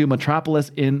back to Metropolis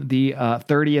in the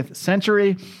 30th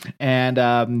century, and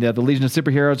the Legion of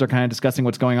Superheroes are kind of discussing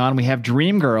what's going on. We have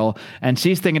Dream Girl, and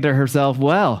she's thinking to herself,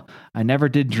 well, I never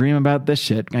did dream about this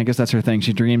shit. I guess that's her thing.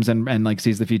 She dreams and like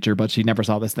sees the future, but she never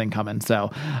saw this thing coming. So,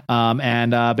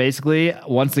 basically,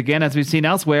 once again, as we've seen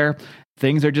elsewhere,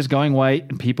 things are just going white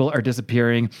and people are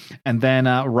disappearing. And then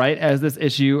right as this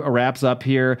issue wraps up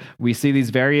here, we see these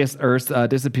various Earths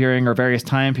disappearing, or various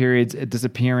time periods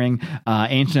disappearing.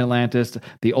 Ancient Atlantis,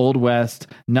 the Old West,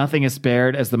 nothing is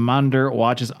spared as the Monitor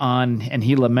watches on and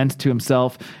he laments to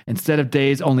himself, instead of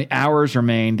days, only hours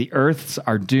remain. The Earths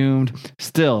are doomed.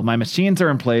 Still, my machines are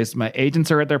in place. My agents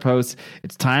are at their posts.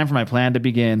 It's time for my plan to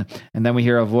begin. And then we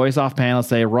hear a voice off panel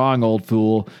say, "Wrong, old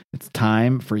fool. It's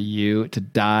time for you to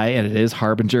die." And it is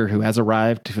Harbinger who has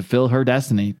arrived to fulfill her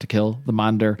destiny to kill the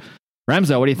Monitor.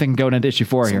 Remzo, what do you think going into issue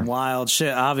 4 here? Some wild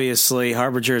shit. Obviously,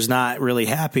 Harbinger is not really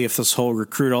happy if this whole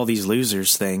recruit all these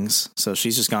losers things. So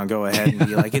she's just going to go ahead and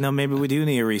be like, maybe we do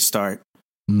need a restart.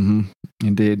 Mm-hmm.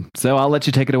 Indeed. So I'll let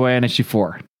you take it away on issue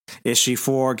 4. Issue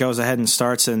 4 goes ahead and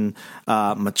starts in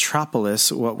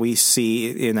Metropolis. What we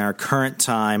see in our current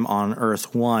time on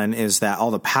Earth 1 is that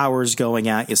all the power's going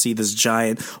out. You see this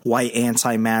giant white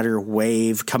antimatter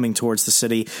wave coming towards the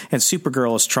city, and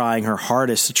Supergirl is trying her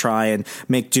hardest to try and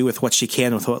make do with what she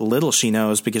can with what little she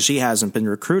knows, because she hasn't been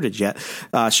recruited yet.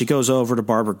 She goes over to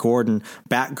Barbara Gordon,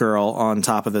 Batgirl, on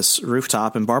top of this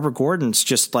rooftop, and Barbara Gordon's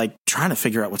just like trying to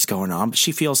figure out what's going on, but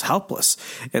she feels helpless.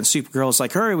 And Supergirl's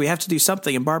like, hurry, we have to do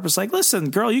something. And Barbara's like, listen,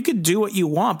 girl, you could do what you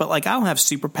want, but like, I don't have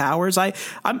superpowers.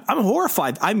 I'm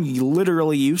horrified. I'm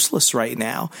literally useless right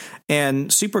now. And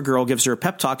Supergirl gives her a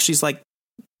pep talk. She's like,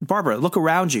 Barbara, look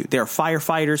around you. There are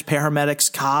firefighters,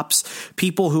 paramedics, cops,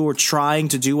 people who are trying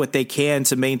to do what they can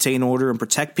to maintain order and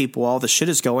protect people. All the shit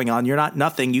is going on. You're not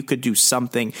nothing. You could do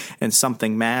something, and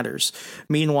something matters.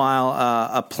 Meanwhile,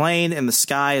 a plane in the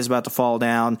sky is about to fall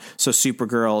down, so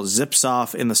Supergirl zips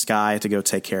off in the sky to go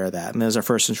take care of that. And there's our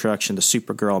first introduction to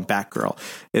Supergirl and Batgirl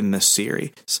in this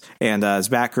series. And as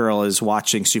Batgirl is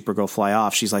watching Supergirl fly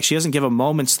off, she's like, she doesn't give a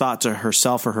moment's thought to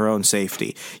herself or her own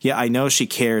safety. Yeah, I know she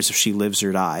cares if she lives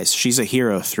or dies. She's a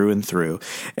hero through and through.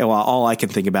 And while all I can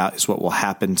think about is what will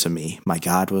happen to me, my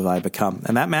God, what have I become?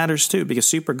 And that matters too, because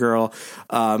Supergirl,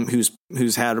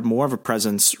 who's had more of a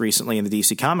presence recently in the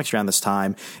DC Comics around this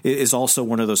time, is also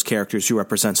one of those characters who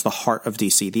represents the heart of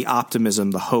DC, the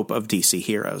optimism, the hope of DC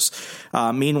heroes.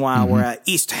 Meanwhile, we're at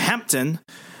East Hampton,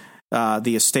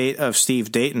 the estate of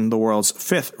Steve Dayton, the world's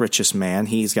 5th richest man.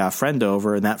 He's got a friend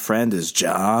over, and that friend is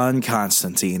John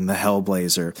Constantine, the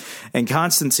Hellblazer. And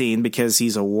Constantine, because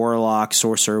he's a warlock,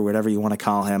 sorcerer, whatever you want to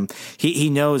call him, he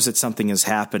knows that something is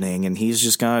happening, and he's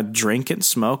just going to drink and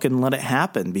smoke and let it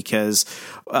happen, because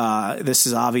this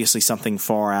is obviously something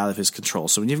far out of his control.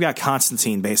 So when you've got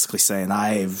Constantine basically saying,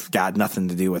 I've got nothing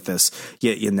to do with this,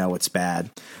 you know it's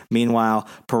bad. Meanwhile,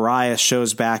 Pariah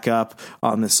shows back up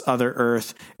on this other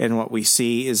Earth, and what we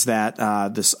see is that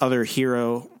this other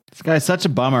hero... This guy's such a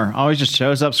bummer. Always just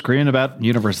shows up screaming about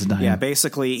universes dying. Yeah,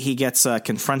 basically, he gets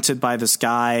confronted by this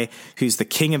guy who's the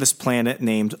king of this planet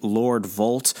named Lord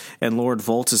Volt. And Lord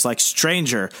Volt is like,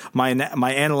 stranger, my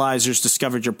analyzers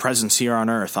discovered your presence here on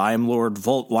Earth. I am Lord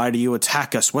Volt. Why do you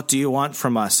attack us? What do you want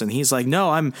from us? And he's like, no,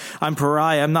 I'm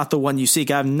Pariah. I'm not the one you seek.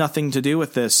 I have nothing to do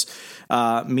with this.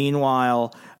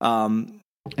 Meanwhile...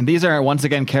 and these are, once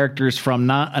again, characters from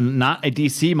not a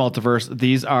DC multiverse.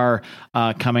 These are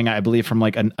coming, I believe, from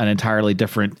like an entirely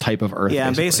different type of Earth. Yeah,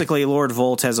 and basically Lord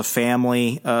Volt has a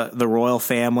family, the royal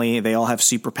family. They all have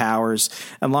superpowers.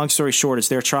 And long story short is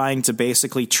they're trying to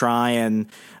basically try and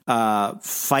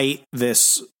fight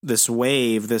this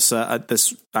wave, this I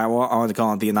want to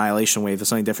call it the annihilation wave. It's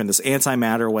something different. This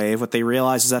antimatter wave. What they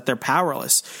realize is that they're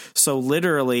powerless. So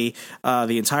literally,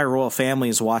 the entire royal family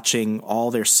is watching all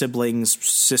their siblings,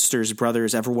 sisters,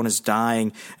 brothers, everyone is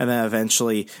dying, and then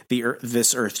eventually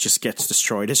this Earth just gets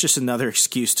destroyed. It's just another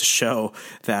excuse to show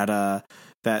that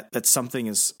that something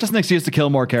is just an excuse to kill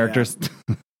more characters.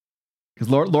 Because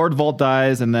Lord Volt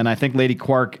dies, and then I think Lady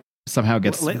Quark somehow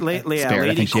gets spared. Lady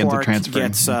I think she ends up transferring.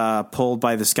 Gets pulled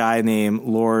by this guy named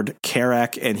Lord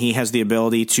Karek, and he has the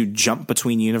ability to jump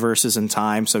between universes and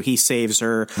time. So he saves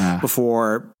her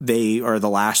before they are the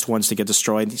last ones to get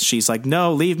destroyed. She's like,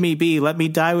 no, leave me be. Let me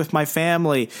die with my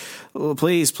family.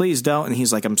 Please, please don't. And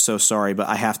he's like, I'm so sorry, but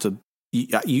I have to.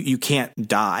 You can't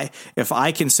die. If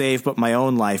I can save but my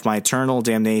own life, my eternal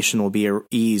damnation will be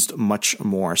eased much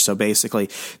more. So basically,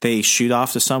 they shoot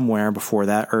off to somewhere before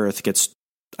that Earth gets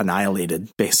annihilated,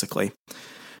 basically.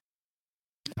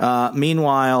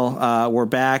 Meanwhile, we're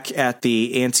back at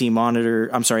the at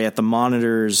the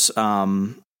Monitor's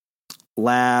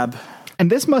lab.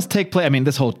 And this must take place. I mean,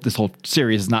 this whole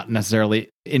series is not necessarily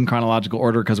in chronological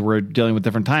order because we're dealing with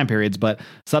different time periods, but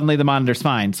suddenly the Monitor's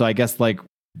fine. So I guess like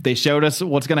they showed us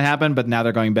what's going to happen, but now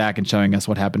they're going back and showing us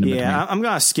what happened in between. Yeah, I'm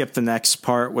going to skip the next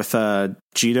part with a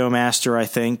Judo Master, I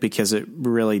think, because it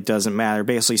really doesn't matter.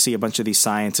 Basically, see a bunch of these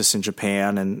scientists in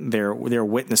Japan, and they're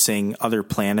witnessing other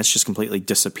planets just completely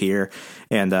disappear,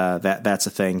 and that's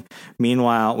a thing.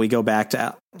 Meanwhile, we go back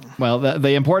to... Well,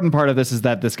 the important part of this is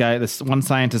that this one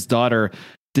scientist's daughter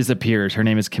disappears. Her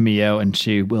name is Camille, and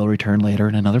she will return later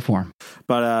in another form.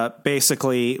 But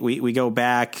basically, we go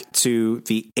back to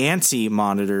the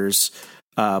Anti-Monitor's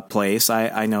place.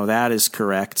 I know that is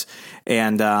correct.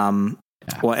 And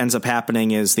what ends up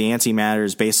happening is the Antimatter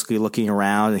is basically looking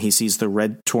around, and he sees the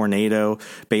red tornado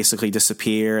basically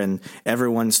disappear, and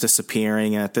everyone's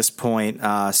disappearing. And at this point,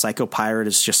 Psycho Pirate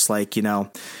is just like,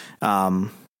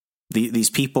 these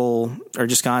people are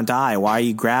just going to die. Why are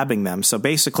you grabbing them? So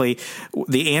basically,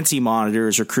 the Anti-Monitor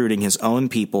is recruiting his own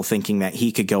people, thinking that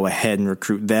he could go ahead and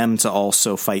recruit them to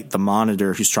also fight the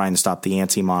Monitor, who's trying to stop the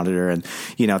Anti-Monitor. And,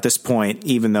 at this point,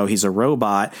 even though he's a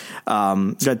robot,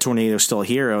 Red Tornado is still a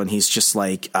hero, and he's just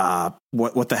like,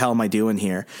 what the hell am I doing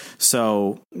here?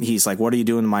 So he's like, what are you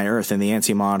doing to my Earth? And the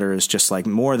Anti-Monitor is just like,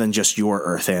 more than just your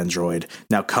Earth, android.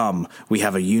 Now come, we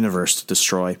have a universe to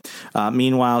destroy.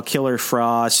 Meanwhile, Killer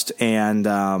Frost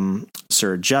and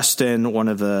Sir Justin, one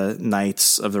of the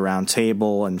Knights of the Round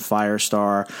Table, and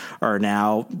Firestar are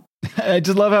now... I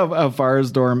just love how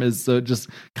Firestorm is so just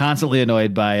constantly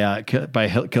annoyed by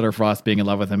Killer Frost being in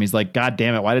love with him. He's like, God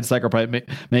damn it, why did Psycho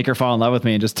make her fall in love with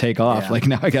me and just take off? Yeah. Like,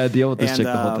 now I got to deal with this chick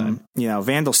the whole time.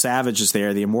 Vandal Savage is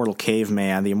there, the immortal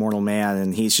caveman, the immortal man,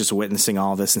 and he's just witnessing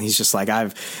all this, and he's just like,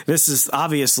 this is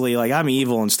obviously like, I'm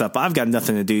evil and stuff, but I've got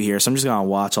nothing to do here, so I'm just gonna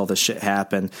watch all this shit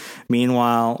happen.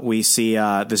 Meanwhile, we see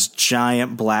this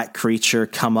giant black creature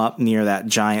come up near that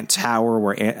giant tower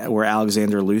where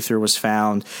Alexander Luthor was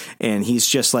found. And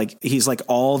he's like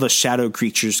all the shadow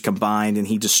creatures combined, and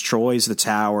he destroys the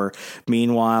tower.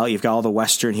 Meanwhile, you've got all the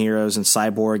Western heroes and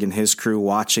Cyborg and his crew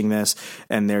watching this,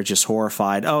 and they're just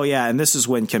horrified. Oh yeah, and this is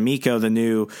when Kamiko, the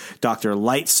new Dr.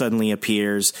 Light, suddenly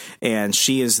appears, and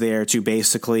she is there to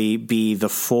basically be the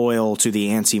foil to the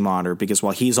Anti-Monitor, because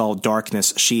while he's all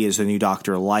darkness, she is the new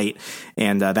Dr. Light,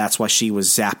 and that's why she was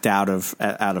zapped out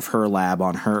of her lab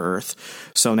on her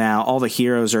Earth. So now all the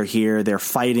heroes are here. They're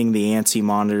fighting the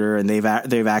Anti-Monitor. And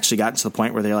they've actually gotten to the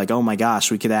point where they're like, oh my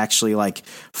gosh, we could actually like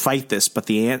fight this, but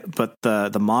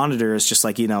the Monitor is just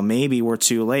like, maybe we're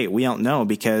too late. We don't know,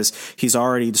 because he's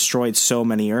already destroyed so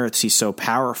many Earths. He's so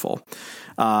powerful.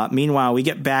 Meanwhile, we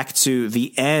get back to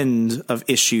the end of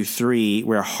issue 3,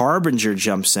 where Harbinger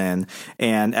jumps in,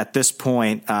 and at this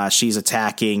point, she's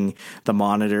attacking the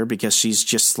Monitor, because she's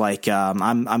just like,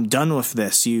 I'm done with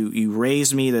this. You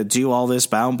raised me to do all this,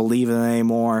 but I don't believe in it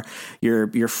anymore. You're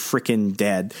freaking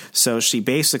dead. So she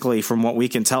basically, from what we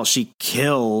can tell, she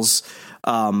kills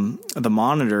the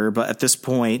Monitor, but at this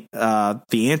point, the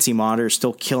Anti-Monitor is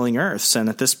still killing Earths, and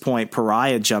at this point,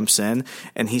 Pariah jumps in,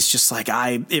 and he's just like,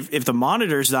 if the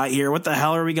Monitor's not here, what the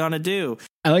hell are we gonna do?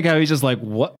 I like how he's just like,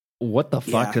 what the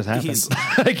fuck just happened?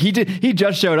 Like he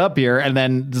just showed up here, and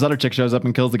then this other chick shows up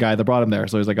and kills the guy that brought him there.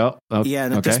 So he's like, oh yeah.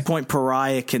 And at this point,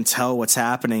 Pariah can tell what's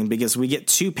happening, because we get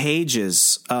 2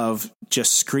 pages of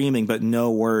just screaming, but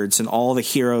no words, and all the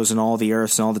heroes and all the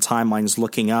Earths and all the timelines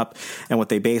looking up. And what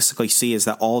they basically see is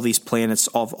that all these planets,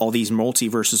 all these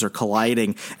multiverses are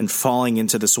colliding and falling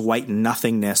into this white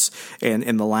nothingness. And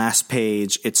in the last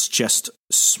page, it's just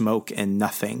smoke and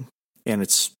nothing. And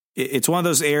it's one of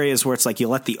those areas where it's like, you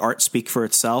let the art speak for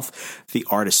itself. The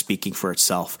art is speaking for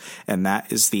itself. And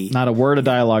that is not a word of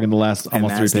dialogue in the last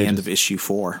almost 3 pages. The end of issue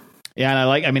 4.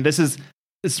 Yeah. And this is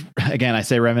again, I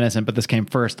say reminiscent, but this came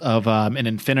first of an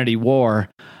Infinity War,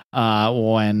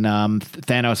 when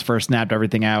Thanos first snapped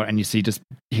everything out, and you see just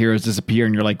heroes disappear,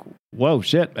 and you're like, whoa,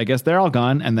 shit, I guess they're all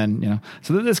gone. And then,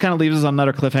 so this kind of leaves us on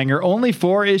another cliffhanger. Only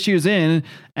 4 issues in,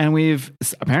 and we've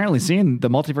apparently seen the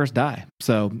multiverse die.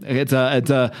 So it's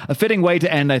a fitting way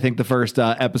to end, I think, the first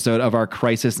episode of our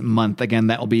Crisis Month. Again,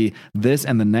 that will be this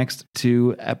and the next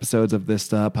 2 episodes of this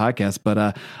podcast.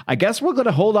 But I guess we're going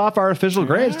to hold off our official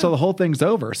grades till the whole thing's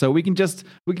over, so we can just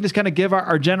kind of give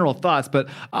our general thoughts. But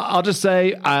I'll just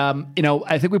say,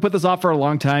 I think we put this off for a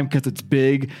long time because it's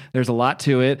big. There's a lot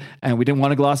to it, and we didn't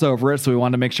want to gloss over it, so we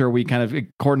wanted to make sure we kind of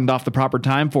cordoned off the proper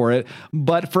time for it.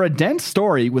 But for a dense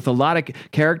story with a lot of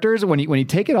characters, when you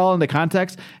take it all into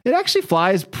context, it actually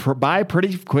flies by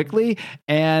pretty quickly,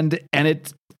 and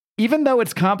it, even though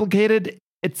it's complicated,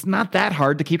 it's not that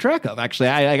hard to keep track of. Actually,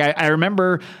 I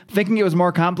remember thinking it was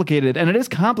more complicated, and it is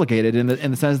complicated in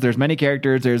the sense there's many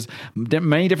characters, there's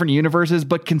many different universes,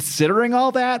 but considering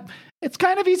all that, it's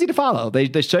kind of easy to follow. They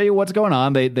show you what's going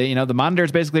on. They the Monitor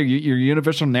is basically your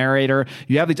universal narrator.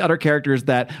 You have these other characters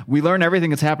that we learn everything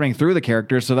that's happening through the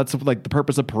characters. So that's like the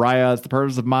purpose of Pariah. It's the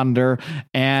purpose of Monitor,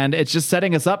 and it's just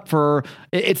setting us up for.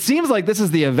 It seems like this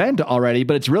is the event already,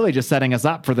 but it's really just setting us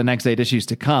up for the next 8 issues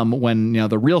to come, when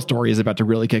the real story is about to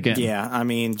really kick in. Yeah, I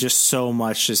mean, just so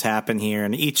much has happened here,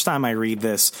 and each time I read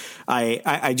this,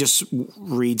 I just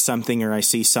read something or I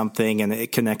see something, and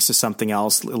it connects to something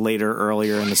else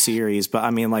earlier in the series. But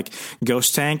I mean, like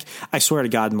Ghost Tank, I swear to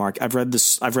God, Mark, I've read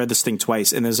this thing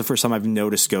twice, and this is the first time I've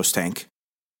noticed Ghost Tank.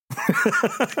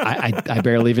 I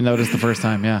barely even noticed the first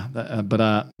time. Yeah.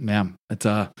 But yeah, it's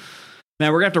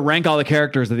Man, we're gonna have to rank all the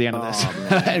characters at the end of this,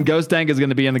 and Ghost Tank is going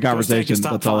to be in the conversation.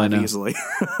 That's all I know. Easily.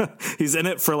 He's in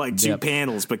it for like 2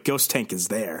 panels, but Ghost Tank is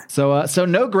there. So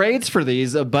no grades for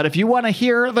these. But if you want to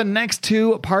hear the next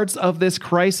 2 parts of this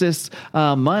Crisis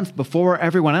month before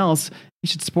everyone else, you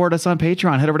should support us on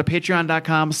Patreon. Head over to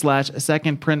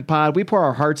patreon.com/secondprintpod. We pour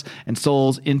our hearts and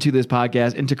souls into this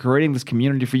podcast, into creating this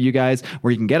community for you guys where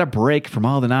you can get a break from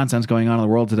all the nonsense going on in the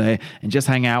world today and just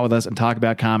hang out with us and talk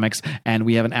about comics. And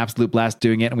we have an absolute blast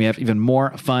doing it. And we have even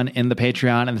more fun in the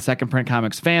Patreon and the Second Print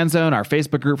Comics Fan Zone, our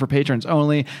Facebook group for patrons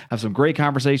only. Have some great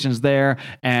conversations there.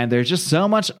 And there's just so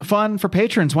much fun for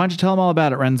patrons. Why don't you tell them all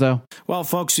about it, Renzo? Well,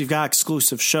 folks, we've got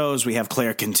exclusive shows. We have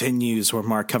Claire Continues, where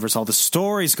Mark covers all the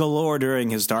stories galore during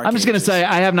his dark I'm just going to ages. say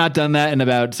I have not done that in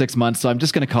about 6 months, so I'm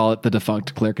just going to call it the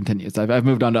defunct Claire Continues. I've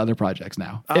moved on to other projects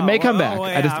now. It may come back.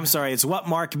 Yeah, I'm sorry. It's what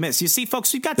Mark missed. You see,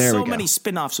 folks, we've got so many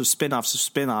spin-offs of spin-offs of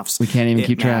spin-offs. We can't even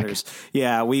keep track.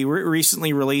 Yeah, we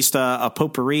recently released a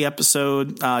potpourri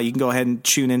episode. You can go ahead and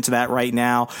tune into that right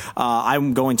now.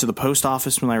 I'm going to the post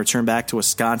office when I return back to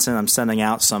Wisconsin. I'm sending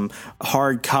out some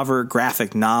hardcover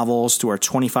graphic novels to our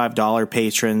 $25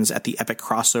 patrons at the Epic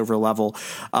Crossover level.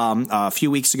 A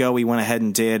few weeks ago, we went ahead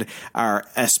and did our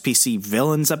SPC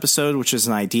Villains episode, which is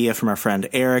an idea from our friend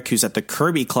Eric, who's at the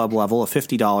Kirby Club level of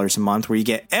 $50 a month, where you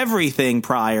get everything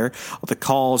prior, the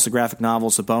calls, the graphic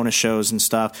novels, the bonus shows and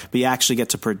stuff, but you actually get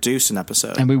to produce an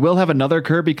episode. And we will have another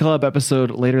Kirby Club episode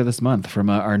later this month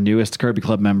from our newest Kirby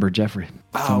Club member, Jeffrey.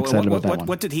 So I'm excited about that one.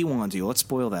 What did he want to do? Let's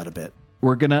spoil that a bit.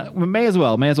 We may as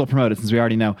well promote it since we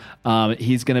already know.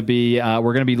 We're gonna be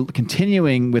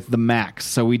continuing with the Max.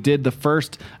 So we did the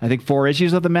first, I think, 4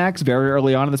 issues of the Max very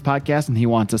early on in this podcast, and he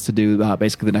wants us to do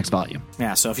basically the next volume.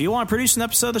 Yeah. So if you want to produce an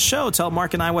episode of the show, tell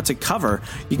Mark and I what to cover.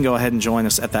 You can go ahead and join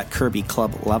us at that Kirby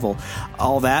Club level.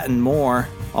 All that and more,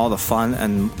 all the fun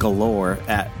and galore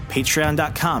at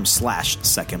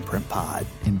patreon.com/secondprintpod.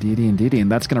 Indeedy.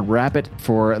 And that's going to wrap it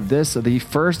for this, the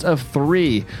first of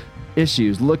 3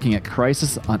 issues looking at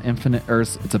Crisis on Infinite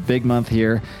Earths. It's a big month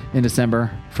here in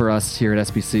December for us here at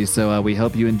SPC, so we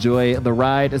hope you enjoy the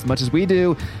ride as much as we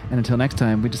do. And until next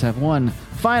time, we just have one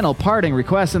final parting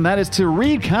request, and that is to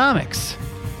read comics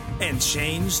and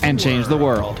change the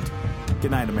world.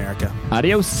 Good night, America.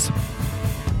 Adios.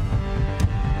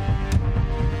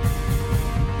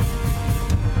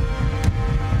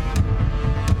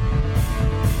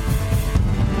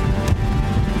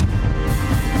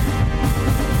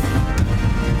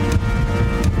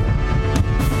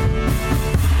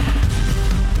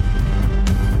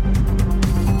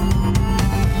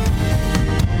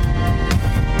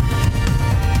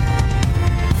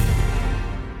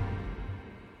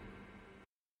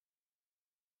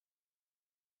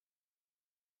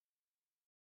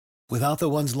 Without the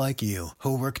ones like you,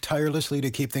 who work tirelessly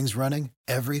to keep things running,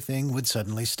 everything would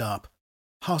suddenly stop.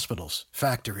 Hospitals,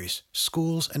 factories,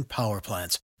 schools, and power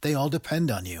plants, they all depend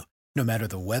on you. No matter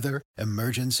the weather,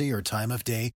 emergency, or time of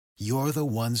day, you're the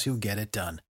ones who get it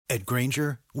done. At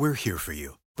Grainger, we're here for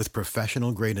you with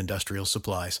professional-grade industrial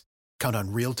supplies. Count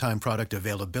on real-time product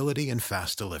availability and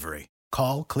fast delivery.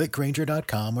 Call, click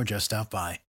Grainger.com, or just stop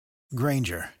by.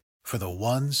 Grainger, for the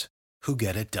ones who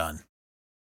get it done.